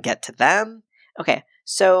can then get to them. Okay,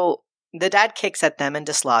 so the dad kicks at them and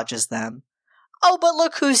dislodges them. Oh, but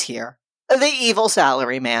look who's here. The evil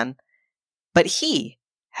salaryman. But he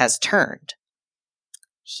has turned.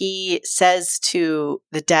 He says to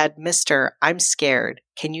the dad, Mister, I'm scared.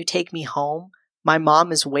 Can you take me home? My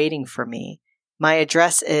mom is waiting for me. My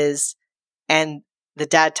address is... And the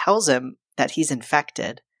dad tells him that he's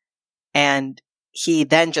infected. And he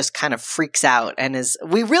then just kind of freaks out and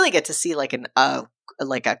we really get to see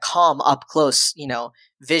a calm up close,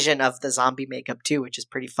 vision of the zombie makeup too, which is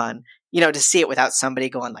pretty fun, to see it without somebody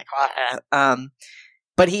going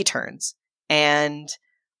but he turns and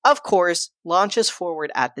of course launches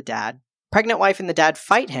forward at the dad. Pregnant wife and the dad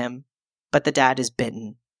fight him, but the dad is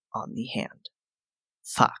bitten on the hand.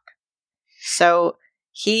 Fuck. So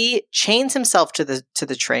he chains himself to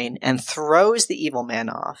the train and throws the evil man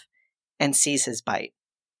off and sees his bite.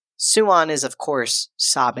 Suan is, of course,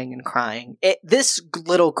 sobbing and crying. This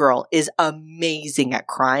little girl is amazing at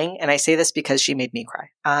crying, and I say this because she made me cry.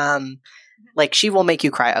 She will make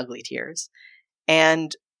you cry ugly tears.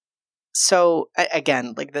 And so,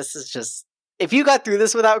 again, this is just, if you got through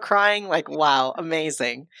this without crying, like, wow,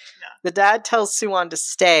 amazing. Yeah. The dad tells Suwon to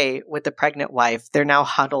stay with the pregnant wife. They're now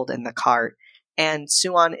huddled in the cart. And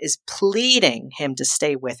Suwon is pleading him to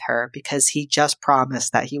stay with her because he just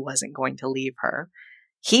promised that he wasn't going to leave her.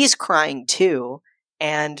 He's crying too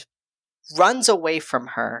and runs away from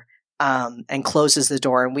her and closes the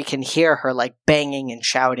door. And we can hear her like banging and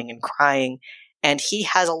shouting and crying. And he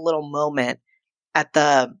has a little moment at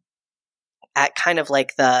kind of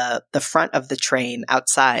like the front of the train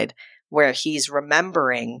outside where he's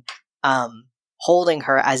remembering holding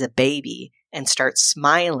her as a baby and starts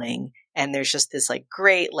smiling. And there's just this like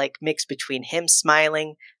great like mix between him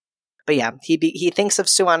smiling. But yeah, he thinks of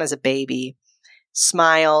Suwon as a baby,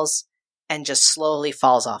 smiles, and just slowly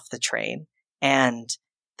falls off the train. And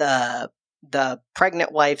the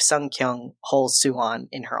pregnant wife, Sung Kyung, holds Suwon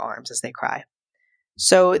in her arms as they cry.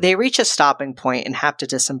 So they reach a stopping point and have to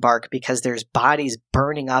disembark because there's bodies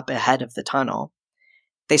burning up ahead of the tunnel.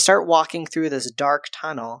 They start walking through this dark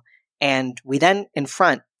tunnel, and we then in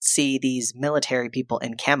front see these military people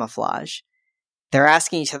in camouflage. They're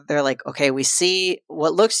asking each other, they're like, okay, we see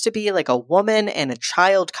what looks to be like a woman and a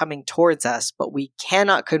child coming towards us, but we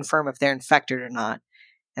cannot confirm if they're infected or not.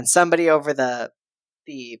 And somebody over the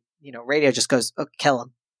radio just goes, oh, kill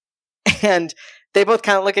him. And they both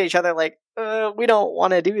kind of look at each other like, we don't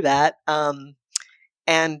want to do that.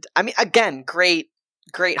 And I mean, again, great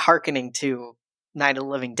hearkening to Night of the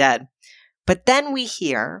Living Dead. But then we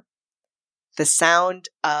hear the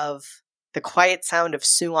quiet sound of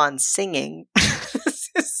Suwon singing. This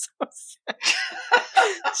is so sad.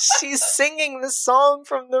 She's singing the song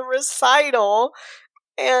from the recital,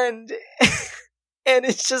 and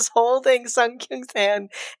it's just holding Sung Kyung's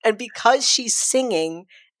hand. And because she's singing,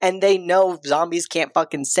 and they know zombies can't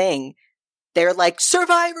fucking sing, they're like,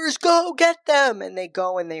 survivors, go get them! And they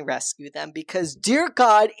go and they rescue them because, dear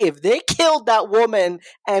God, if they killed that woman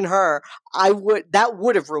and her, that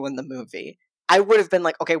would have ruined the movie. I would have been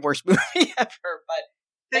like, okay, worst movie ever, but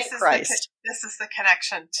thank Christ. This is the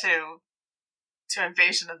connection to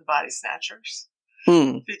Invasion of the Body Snatchers.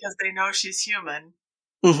 Because they know she's human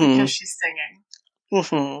because she's singing.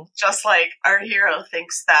 Mm-hmm. Just like our hero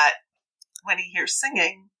thinks that when he hears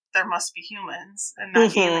singing, there must be humans and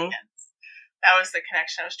not aliens. That was the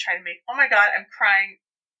connection I was trying to make. Oh my God, I'm crying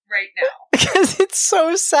right now. Because it's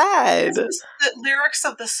so sad. The lyrics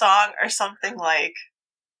of the song are something like,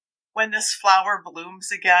 when this flower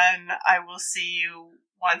blooms again, I will see you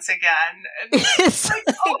once again. And it's like,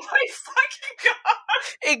 oh my fucking God.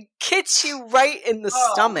 It hits you right in the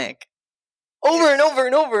stomach. Over and over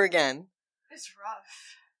and over again. It's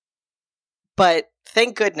rough. But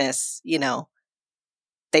thank goodness,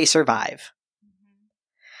 they survive.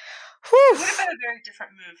 It would have been a very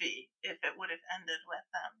different movie if it would have ended with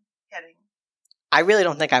them getting... I really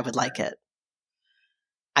don't think I would like it.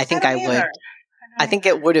 I think I would. I think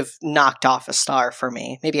it would have knocked off a star for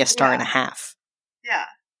me. Maybe a star and a half. Yeah.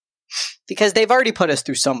 Because they've already put us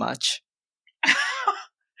through so much.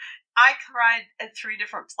 I cried at 3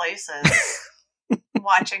 different places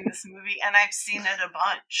watching this movie, and I've seen it a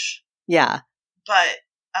bunch. Yeah. But,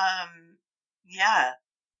 yeah.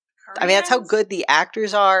 I mean, that's how good the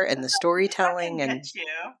actors are and the storytelling. And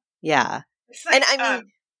yeah. Like, and I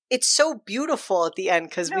mean, it's so beautiful at the end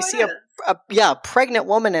because we see a pregnant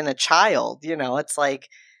woman and a child, it's like,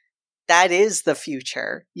 that is the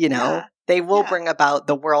future, Yeah. They will bring about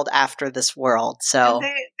the world after this world. So and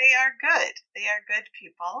they are good. They are good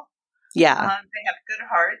people. Yeah. They have good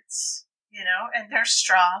hearts, and they're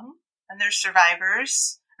strong and they're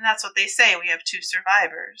survivors. And that's what they say. We have 2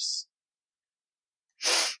 survivors.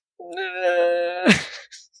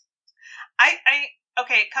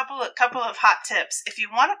 Okay, couple of hot tips. If you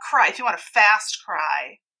want to cry, if you want to fast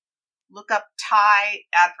cry, look up Thai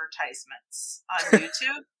advertisements on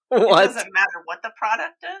YouTube. What? It doesn't matter what the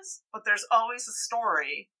product is, but there's always a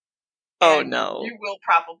story. Oh no. You will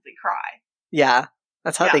probably cry. Yeah.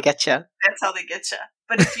 That's how they get you. That's how they get you.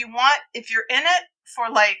 But if you're in it for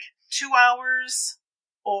like 2 hours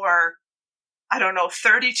or, I don't know,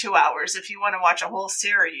 32 hours, if you want to watch a whole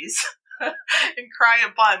series and cry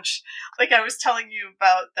a bunch, like I was telling you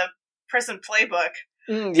about the Prison Playbook.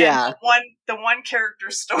 Yeah. And the one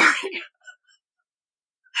character's story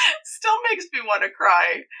still makes me want to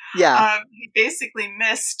cry. Yeah. He basically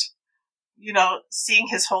missed, seeing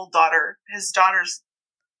his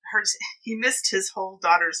missed his whole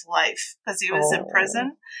daughter's life because he was in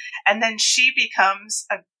prison. And then she becomes,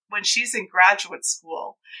 when she's in graduate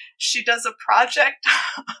school, she does a project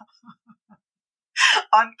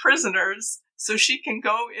on prisoners so she can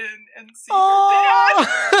go in and see her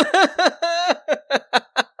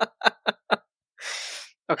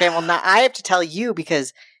dad. Okay, well, now I have to tell you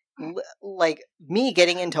because, like, me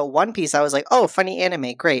getting into One Piece, I was like, oh, funny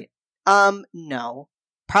anime, great. No.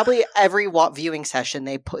 Probably every viewing session,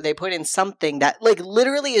 they put in something that, like,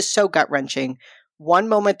 literally is so gut-wrenching. One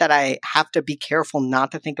moment that I have to be careful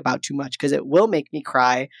not to think about too much because it will make me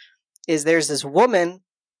cry is there's this woman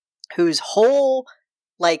whose whole,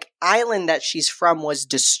 like, island that she's from was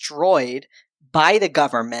destroyed by the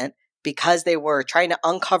government because they were trying to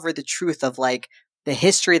uncover the truth of, like, the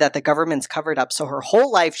history that the government's covered up. So her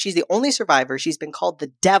whole life, she's the only survivor. She's been called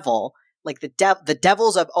the devil, like the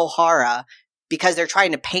devils of Ohara, because they're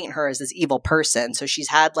trying to paint her as this evil person. So she's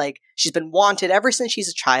been wanted ever since she's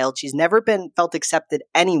a child. She's never felt accepted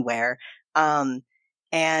anywhere.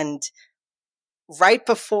 And right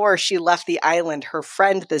before she left the island, her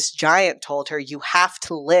friend, this giant, told her, you have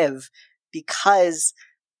to live because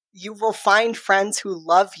you will find friends who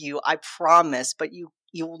love you, I promise, but you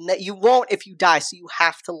won't if you die, so you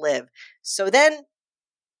have to live. So then,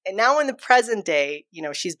 and now in the present day,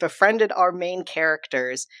 she's befriended our main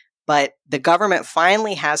characters, but the government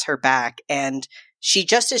finally has her back, and she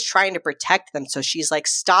just is trying to protect them. So she's like,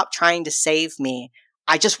 stop trying to save me.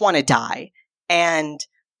 I just want to die. And,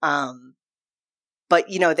 but,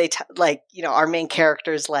 our main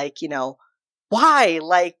character's like, why?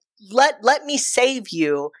 Like, let me save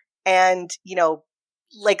you. And,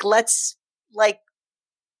 let's,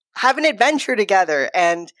 have an adventure together.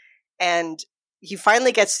 And he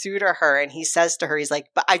finally gets through to her and he says to her, he's like,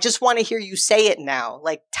 but I just want to hear you say it now.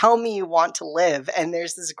 Like, tell me you want to live. And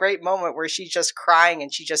there's this great moment where she's just crying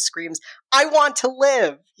and she just screams, I want to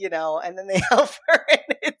live, and then they help her.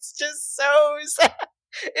 And it's just so sad.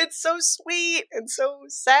 It's so sweet and so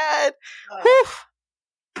sad. God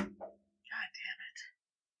damn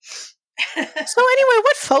it. So anyway,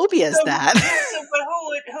 what phobia is that?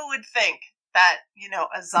 But who would think that,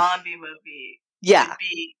 a zombie movie would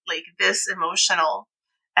be like this emotional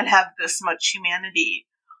and have this much humanity?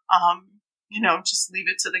 Just leave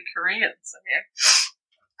it to the Koreans.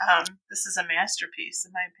 I mean, this is a masterpiece,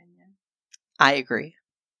 in my opinion. I agree.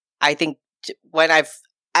 I think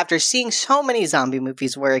after seeing so many zombie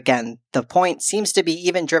movies where, again, the point seems to be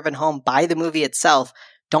even driven home by the movie itself,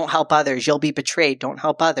 don't help others, you'll be betrayed, don't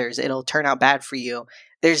help others, it'll turn out bad for you.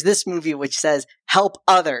 There's this movie which says, help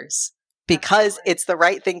others, because it's the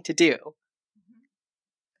right thing to do. Mm-hmm.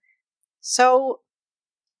 So,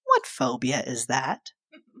 what phobia is that?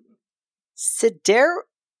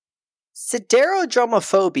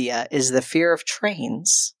 Siderodromophobia is the fear of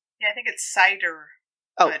trains. Yeah, I think it's cider.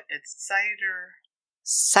 Oh. But it's cider.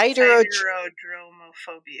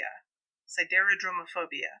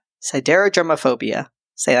 Siderodromophobia.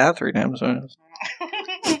 Say that 3 times.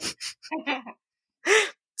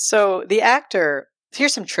 So the actor,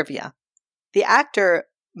 here's some trivia. The actor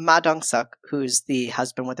Ma Dong-suk, who's the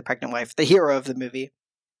husband with the pregnant wife, the hero of the movie,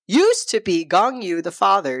 used to be Gong Yoo, the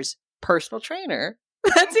father's personal trainer.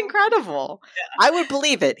 That's incredible. Yeah. I would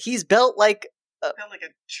believe it. He's built like a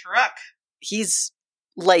truck. He's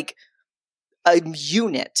like a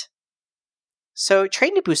unit. So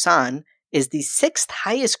Train to Busan is the 6th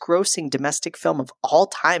highest grossing domestic film of all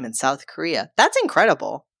time in South Korea. That's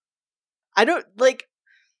incredible.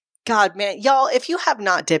 God, man, y'all, if you have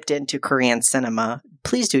not dipped into Korean cinema,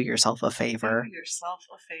 please do yourself a favor.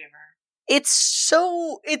 It's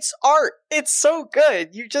art. It's so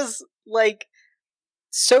good. You just,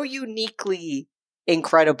 so uniquely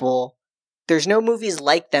incredible. There's no movies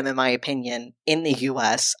like them, in my opinion, in the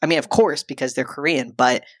US. I mean, of course, because they're Korean,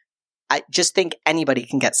 but I just think anybody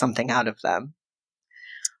can get something out of them.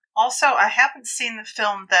 Also, I haven't seen the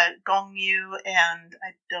film that Gong Yoo and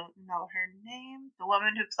I don't know her name, the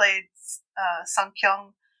woman who played Sung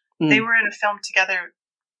Kyung, they were in a film together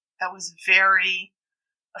that was very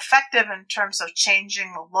effective in terms of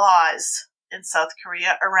changing the laws in South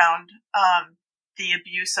Korea around the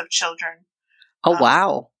abuse of children. Oh,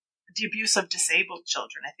 wow. The abuse of disabled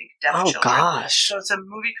children, I think, deaf children. Oh, gosh. So it's a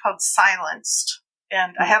movie called Silenced.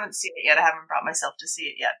 And I haven't seen it yet. I haven't brought myself to see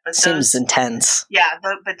it yet. But seems intense. Yeah,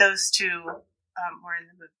 but those two were in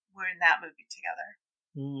that movie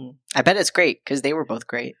together. I bet it's great because they were both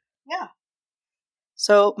great. Yeah.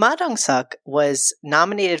 So Ma Dong-suk was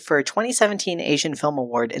nominated for a 2017 Asian Film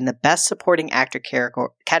Award in the Best Supporting Actor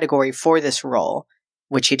category for this role,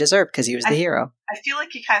 which he deserved because he was the hero. I feel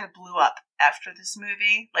like he kind of blew up after this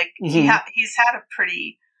movie. Like he's had a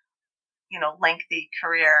pretty, lengthy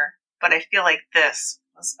career. But I feel like this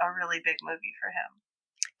was a really big movie for him.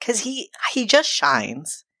 Because he just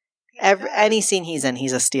shines. Any scene he's in,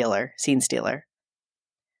 he's a scene stealer.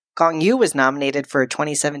 Gong Yoo was nominated for a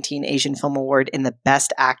 2017 Asian Film Award in the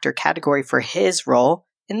Best Actor category for his role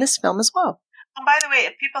in this film as well. And by the way,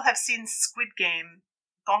 if people have seen Squid Game,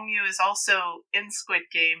 Gong Yu is also in Squid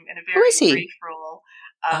Game in a Who is very he? brief role.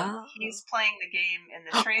 He's playing the game in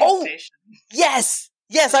the train station. Yes!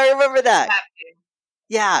 Yes, I remember that. That game.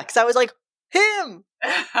 Yeah, because I was like, him!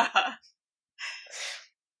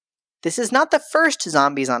 This is not the first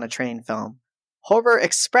zombies on a train film. Horror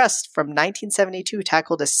Express from 1972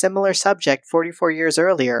 tackled a similar subject 44 years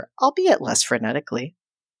earlier, albeit less frenetically.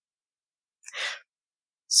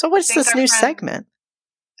 So what's this new segment?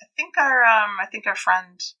 I think our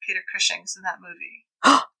friend Peter Cushing's in that movie.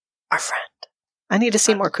 Our friend. I need to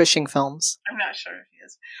see more Cushing films. I'm not sure if he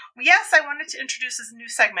is. Well, yes, I wanted to introduce this new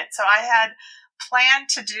segment. So I had planned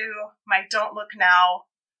to do my Don't Look Now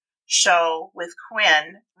show with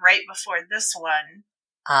Quinn right before this one.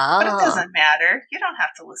 But it doesn't matter. You don't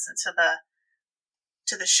have to listen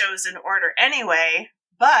to the shows in order anyway.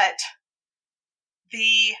 But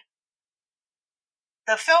the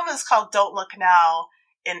film is called Don't Look Now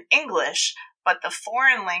in English, but the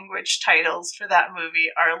foreign language titles for that movie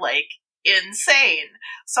are like insane.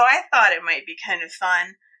 So I thought it might be kind of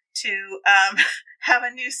fun to have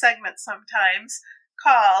a new segment sometimes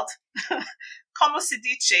called Como si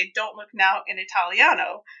dice Don't Look Now in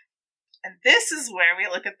Italiano. And this is where we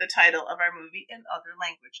look at the title of our movie in other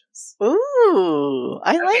languages. Ooh,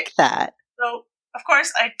 I like that. So, of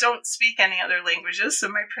course, I don't speak any other languages, so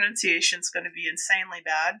my pronunciation is going to be insanely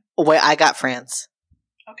bad. Wait, I got France.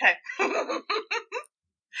 Okay.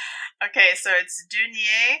 Okay, so it's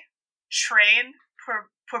Dernier Train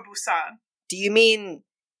pour Busan. Do you mean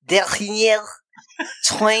Dernier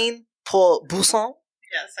Train pour Busan?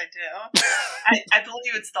 Yes, I do. I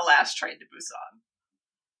believe it's the last train to Busan.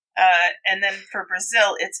 And then for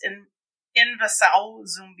Brazil, it's Invasão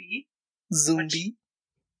Zumbi.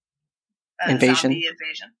 Invasion. Zombie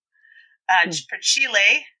invasion. For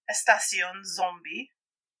Chile, Estación Zombie.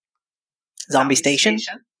 Zombie Station.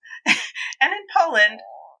 And in Poland,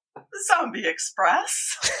 Zombie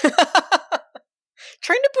Express.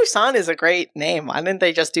 Train to Busan is a great name. Why didn't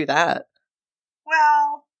they just do that?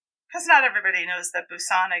 Well, because not everybody knows that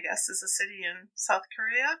Busan, I guess, is a city in South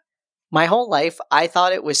Korea. My whole life, I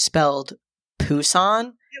thought it was spelled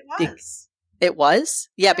Pusan. It was. It was?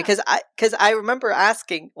 Yeah, because I remember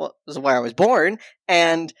asking, well, this is where I was born,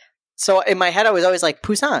 and so in my head I was always like,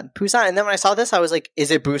 Pusan. And then when I saw this, I was like,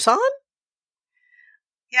 is it Busan?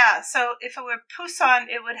 Yeah, so if it were Pusan,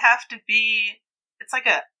 it would have to be, it's like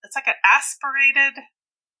an aspirated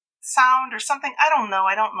sound or something. I don't know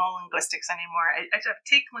linguistics anymore. I've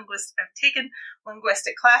taken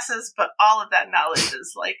linguistic classes, but all of that knowledge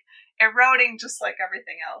is like eroding just like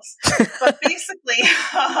everything else. But basically,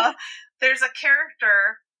 there's a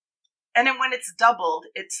character, and then when it's doubled,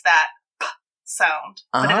 it's that sound.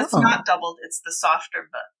 But if it's not doubled, it's the softer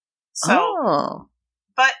b. So,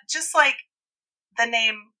 but just like the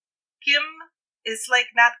name Kim is like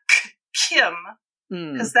not Kim,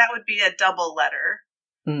 because that would be a double letter.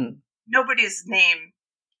 Nobody's name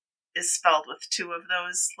is spelled with two of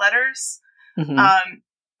those letters.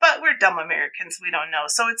 But we're dumb Americans. We don't know.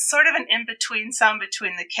 So it's sort of an in-between sound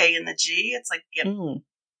between the K and the G. It's like Gim.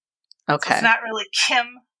 Okay. So it's not really Kim.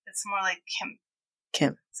 It's more like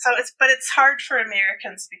Kim. So it's hard for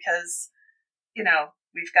Americans because, you know,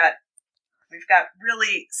 we've got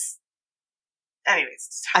really, anyways,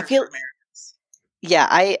 it's hard for Americans. Yeah,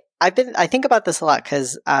 I think about this a lot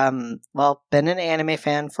because, been an anime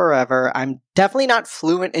fan forever. I'm definitely not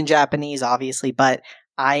fluent in Japanese, obviously, but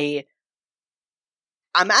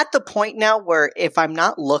I'm at the point now where if I'm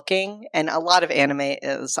not looking, and a lot of anime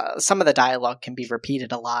is, some of the dialogue can be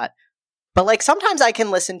repeated a lot, but like sometimes I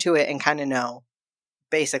can listen to it and kind of know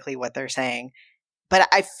basically what they're saying. But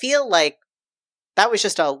I feel like that was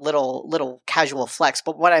just a little casual flex.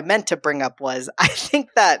 But what I meant to bring up was I think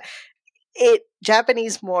that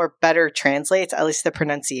Japanese more better translates, at least the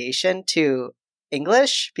pronunciation, to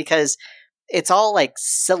English because it's all like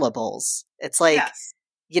syllables. It's like, yes.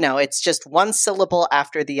 You know, it's just one syllable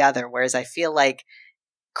after the other, whereas I feel like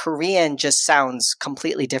Korean just sounds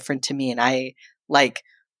completely different to me. And I like,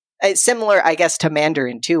 it's similar, I guess, to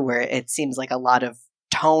Mandarin too, where it seems like a lot of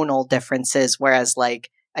tonal differences, whereas like,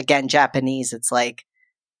 again, Japanese, it's like,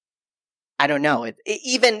 I don't know.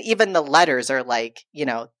 Even the letters are like, you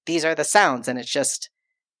know, these are the sounds, and it's just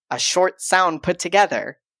a short sound put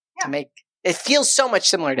together to make it feels so much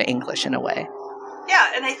similar to English in a way.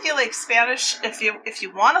 Yeah, and I feel like Spanish. If you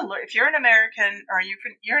want to learn, if you're an American or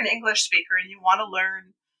you're an English speaker and you want to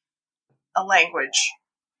learn a language,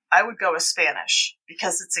 I would go with Spanish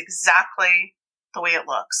because it's exactly the way it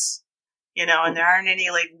looks. and there aren't any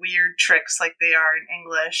like weird tricks like they are in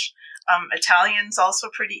English. Italian's also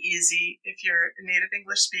pretty easy if you're a native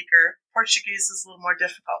English speaker. Portuguese is a little more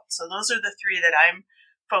difficult. So those are the three that I'm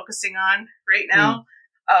focusing on right now.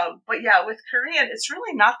 But yeah, with Korean, it's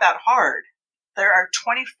really not that hard. There are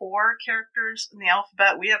 24 characters in the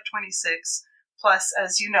alphabet. We have 26. Plus,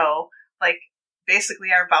 as you know, like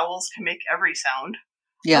basically our vowels can make every sound.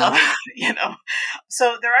 Yeah.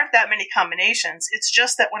 So there aren't that many combinations. It's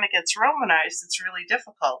just that when it gets romanized, it's really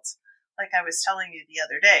difficult. Like I was telling you the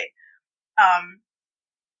other day.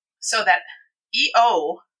 So that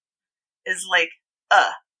EO is like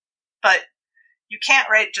but you can't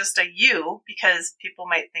write just a U because people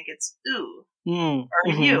might think it's oo or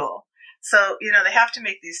U. So, they have to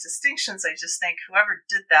make these distinctions. I just think whoever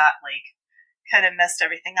did that, like, kind of messed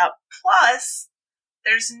everything up. Plus,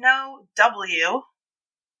 there's no W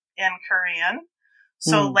in Korean.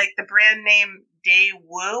 So, like, the brand name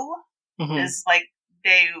Daewoo is like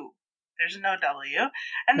Daewoo. There's no W.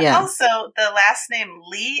 And also, the last name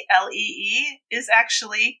Lee, L-E-E, is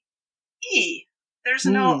actually E. There's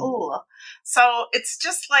no U. So, it's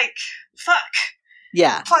just like, fuck.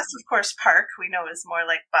 Yeah. Plus, of course, Park, we know, is more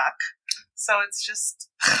like Buck. So, it's just...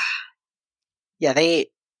 Yeah,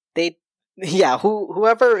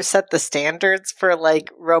 whoever set the standards for, like,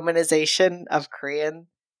 romanization of Korean...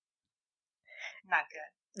 Not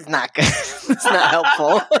good. It's not good. It's not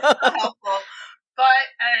helpful. Not helpful. But,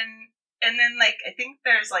 and then, like, I think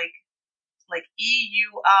there's, like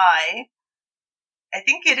EUI. I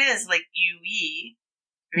think it is, like, UE.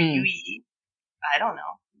 Or UE. I don't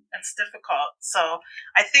know. It's difficult. So,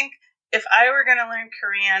 I think if I were going to learn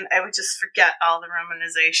Korean, I would just forget all the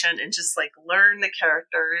romanization and just, like, learn the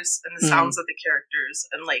characters and the sounds of the characters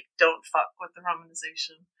and, like, don't fuck with the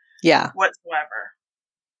romanization. Yeah. Whatsoever.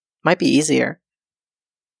 Might be easier.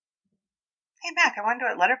 Hey, Mac, I wonder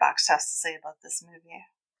what Letterboxd has to say about this movie.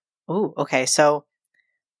 Ooh, okay. So,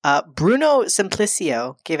 Bruno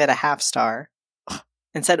Simplicio gave it a 0.5 star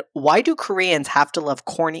and said, "Why do Koreans have to love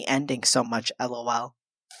corny endings so much, LOL?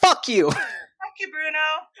 Fuck you!" Fuck you,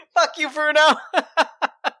 Bruno! Fuck you, Bruno!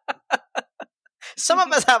 Some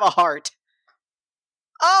of us have a heart.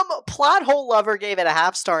 Plot Hole Lover gave it a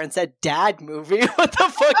 0.5 star and said, "Dad movie? What the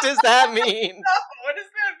fuck does that mean?" No, what does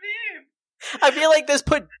that mean? I feel like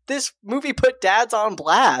this movie put dads on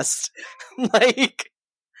blast. Like,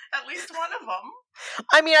 at least one of them.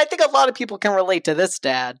 I mean, I think a lot of people can relate to this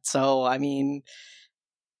dad. So, I mean,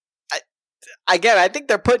 I think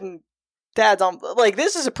they're putting dads on. Like,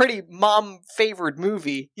 this is a pretty mom-favored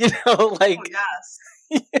movie, Like, oh, yes.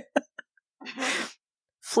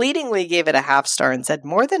 Fleetingly gave it a 0.5 star and said,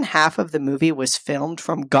 "More than half of the movie was filmed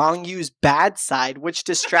from Gong Yu's bad side, which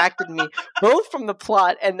distracted me both from the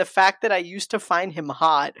plot and the fact that I used to find him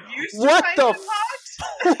hot." What the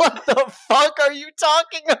fuck are you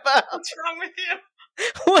talking about? What's wrong with you?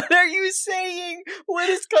 What are you saying? What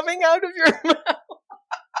is coming out of your mouth?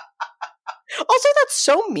 Also, that's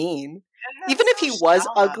so mean. Even if he was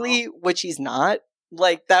ugly, which he's not,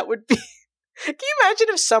 like, that would be... Can you imagine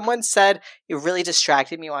if someone said, "You really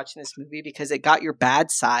distracted me watching this movie because it got your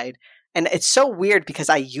bad side, and it's so weird because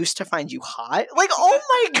I used to find you hot"? Like, oh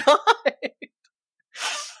my god!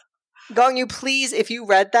 Gong Yu, please, if you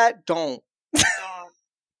read that, don't. Don't.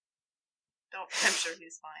 I'm sure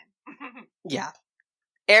he's fine. Yeah.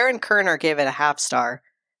 Aaron Kerner gave it a 0.5 star.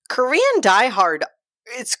 Korean Die Hard.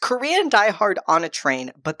 It's Korean Die Hard on a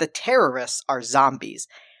train, but the terrorists are zombies.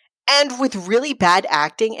 And with really bad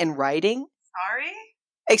acting and writing.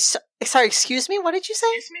 Sorry? Sorry, excuse me? What did you say?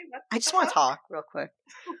 Excuse me? I just want to talk real quick.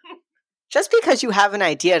 Just because you have an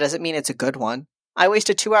idea doesn't mean it's a good one. I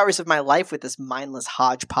wasted 2 hours of my life with this mindless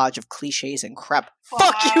hodgepodge of cliches and crap.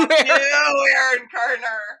 Fuck you, Aaron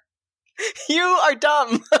Kerner! You are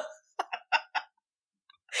dumb.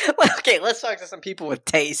 Okay, let's talk to some people with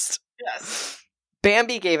taste. Yes.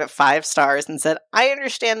 Bambi gave it 5 stars and said, "I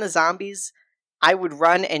understand the zombies. I would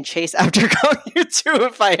run and chase after Gong Yu too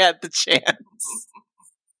if I had the chance."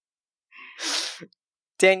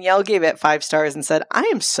 Danielle gave it 5 stars and said, "I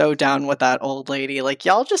am so down with that old lady. Like,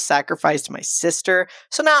 y'all just sacrificed my sister,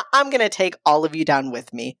 so now I'm gonna take all of you down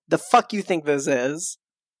with me. The fuck you think this is?"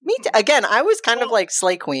 Me too. Again, I was kind of like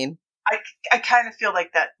Slay Queen. I kind of feel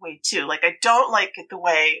like that way too. Like, I don't like the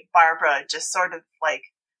way Barbara just sort of like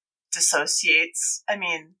dissociates. I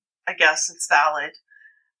mean, I guess it's valid,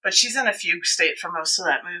 but she's in a fugue state for most of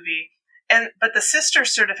that movie. But the sister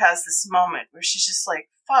sort of has this moment where she's just like,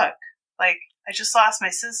 fuck, like, I just lost my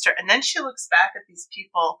sister. And then she looks back at these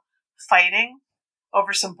people fighting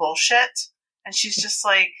over some bullshit, and she's just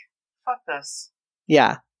like, fuck this.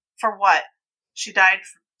 Yeah. For what? She died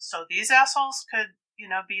so these assholes could,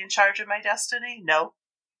 be in charge of my destiny? No.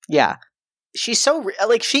 Yeah. She's so,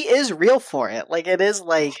 like, she is real for it. Like, it is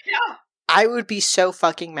like, Yeah. I would be so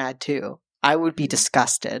fucking mad too. I would be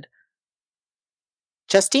disgusted.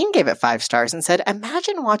 Justine gave it 5 stars and said,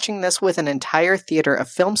 imagine watching this with an entire theater of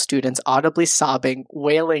film students audibly sobbing,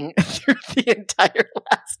 wailing through the entire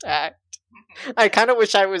last act. I kind of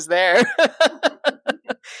wish I was there.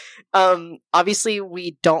 Obviously,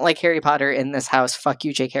 we don't like Harry Potter in this house. Fuck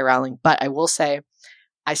you, J.K. Rowling. But I will say,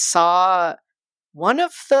 I saw one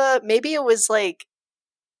of maybe it was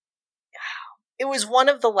one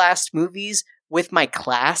of the last movies with my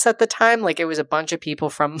class at the time. Like, it was a bunch of people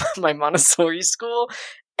from my Montessori school,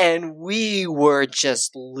 and we were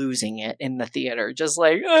just losing it in the theater. Just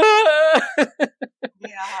like, ah!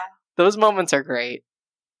 Yeah. Those moments are great.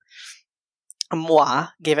 Moi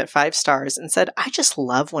gave it 5 stars and said, I just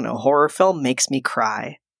love when a horror film makes me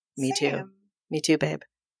cry. Me Same. too. Me too, babe.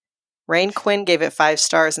 Rain Quinn gave it 5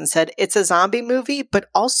 stars and said, it's a zombie movie, but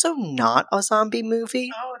also not a zombie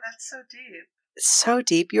movie. Oh, that's so deep. So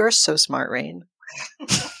deep. You're so smart, Rain.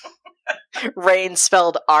 Rain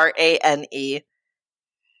spelled R-A-N-E.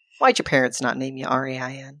 Why'd your parents not name you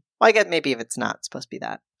R-A-I-N? Well, I guess maybe if it's not, it's supposed to be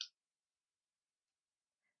that.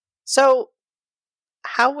 So,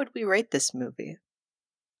 how would we rate this movie?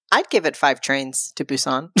 I'd give it 5 trains to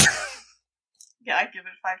Busan. Yeah, I'd give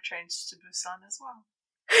it 5 trains to Busan as well.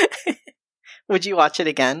 Would you watch it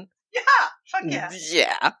again? Yeah, fuck yeah.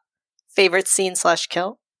 Yeah. Favorite scene /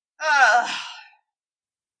 kill?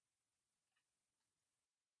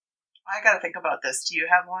 I gotta think about this. Do you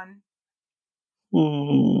have one?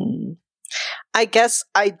 I guess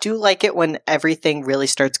I do like it when everything really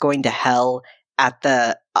starts going to hell at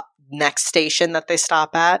the next station that they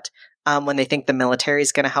stop at. When they think the military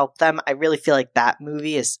is going to help them. I really feel like that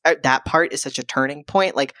part is such a turning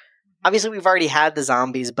point. Like, obviously we've already had the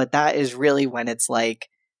zombies, but that is really when it's like,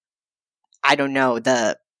 I don't know,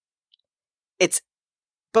 it's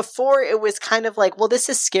before it was kind of like, well, this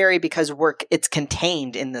is scary because it's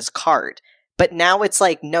contained in this cart. But now it's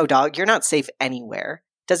like, no, dog, you're not safe anywhere.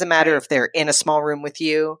 Doesn't matter if they're in a small room with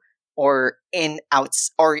you or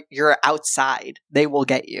or you're outside. They will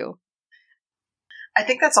get you. I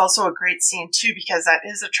think that's also a great scene too, because that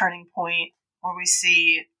is a turning point where we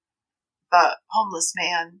see the homeless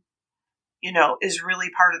man, is really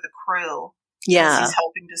part of the crew. Yeah. He's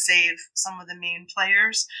helping to save some of the main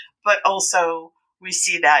players, but also we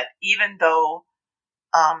see that even though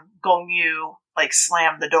Gong Yu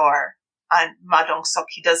slammed the door on Ma Dong-seok,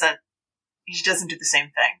 he doesn't do the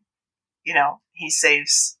same thing. He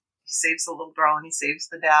saves the little girl and he saves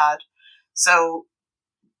the dad. So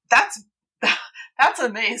that's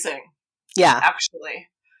amazing. Yeah. Actually.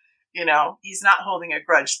 He's not holding a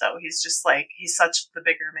grudge though. He's just he's such the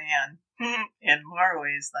bigger man in more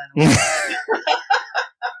ways than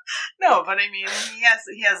No, but I mean, he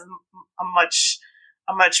has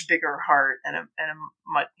a much bigger heart and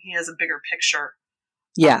he has a bigger picture.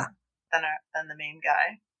 Yeah. Than the main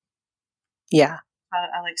guy. Yeah.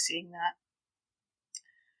 I like seeing that.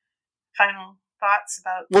 Final thoughts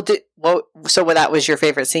about. So that was your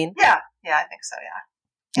favorite scene? Yeah, I think so.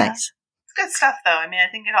 Yeah. Nice. It's good stuff, though. I mean, I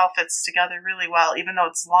think it all fits together really well, even though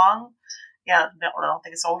it's long. Yeah, I don't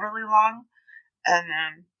think it's overly long,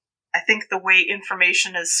 and I think the way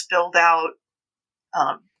information is spilled out,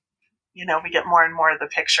 we get more and more of the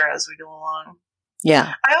picture as we go along.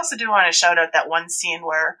 Yeah. I also do want to shout out that one scene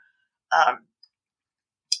where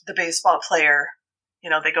the baseball player,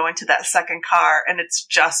 they go into that second car and it's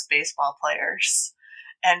just baseball players.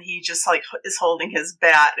 And he just is holding his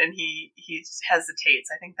bat and he hesitates.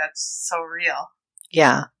 I think that's so real.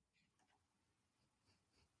 Yeah.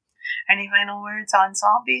 Any final words on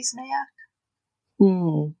zombies, Maya?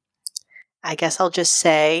 I guess I'll just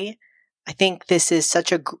say, I think this is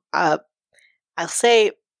such I'll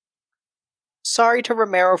say, sorry to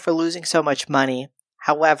Romero for losing so much money.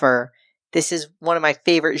 However, this is one of my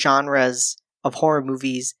favorite genres of horror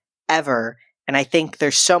movies ever. And I think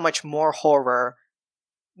there's so much more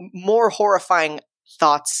horrifying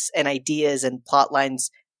thoughts and ideas and plot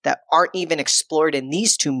lines that aren't even explored in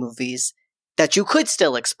these 2 movies that you could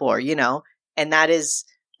still explore, And that is,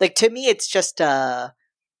 to me, it's just a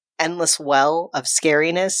endless well of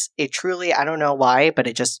scariness. It truly, I don't know why, but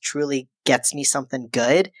it just truly gets me something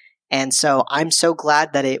good. And so I'm so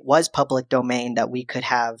glad that it was public domain, that we could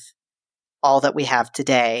have all that we have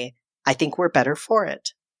today. I think we're better for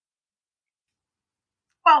it.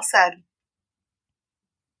 Well said.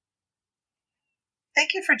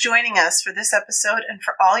 Thank you for joining us for this episode and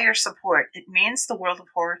for all your support. It means the world of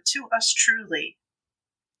horror to us truly.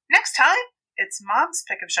 Next time, it's Mom's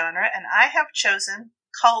pick of genre, and I have chosen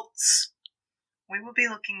cults. we will be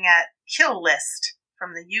looking at Kill List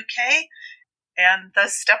from the UK and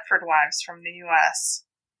The Stepford Wives from the US.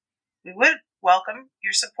 We would welcome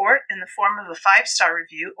your support in the form of a 5-star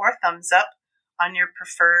review or thumbs up on your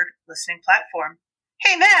preferred listening platform.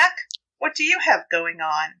 Hey, Mac, what do you have going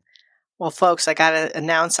on? Well, folks, I got to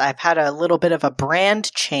announce I've had a little bit of a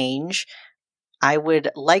brand change. I would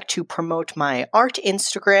like to promote my art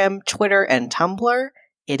Instagram, Twitter, and Tumblr.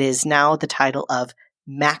 It is now the title of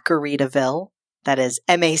Macaritaville. That is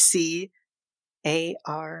MACARITAVILLE.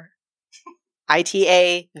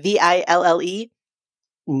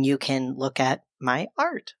 You can look at my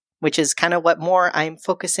art, which is kind of what more I'm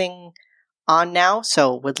focusing on now.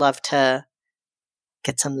 So would love to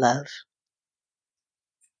get some love.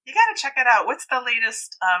 You gotta check it out. What's the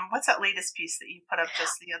latest, what's that latest piece that you put up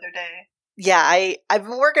just the other day? Yeah, I've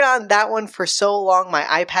been working on that one for so long. My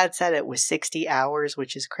iPad said it was 60 hours,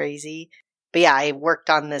 which is crazy. But yeah, I worked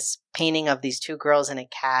on this painting of these 2 girls and a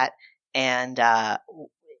cat, and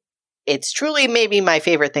it's truly maybe my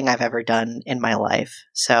favorite thing I've ever done in my life.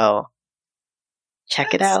 So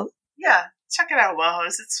check it out. Yeah, check it out,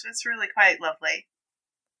 Wohos. It's really quite lovely.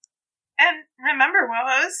 And remember,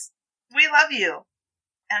 Wohos, we love you.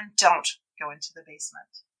 And don't go into the basement.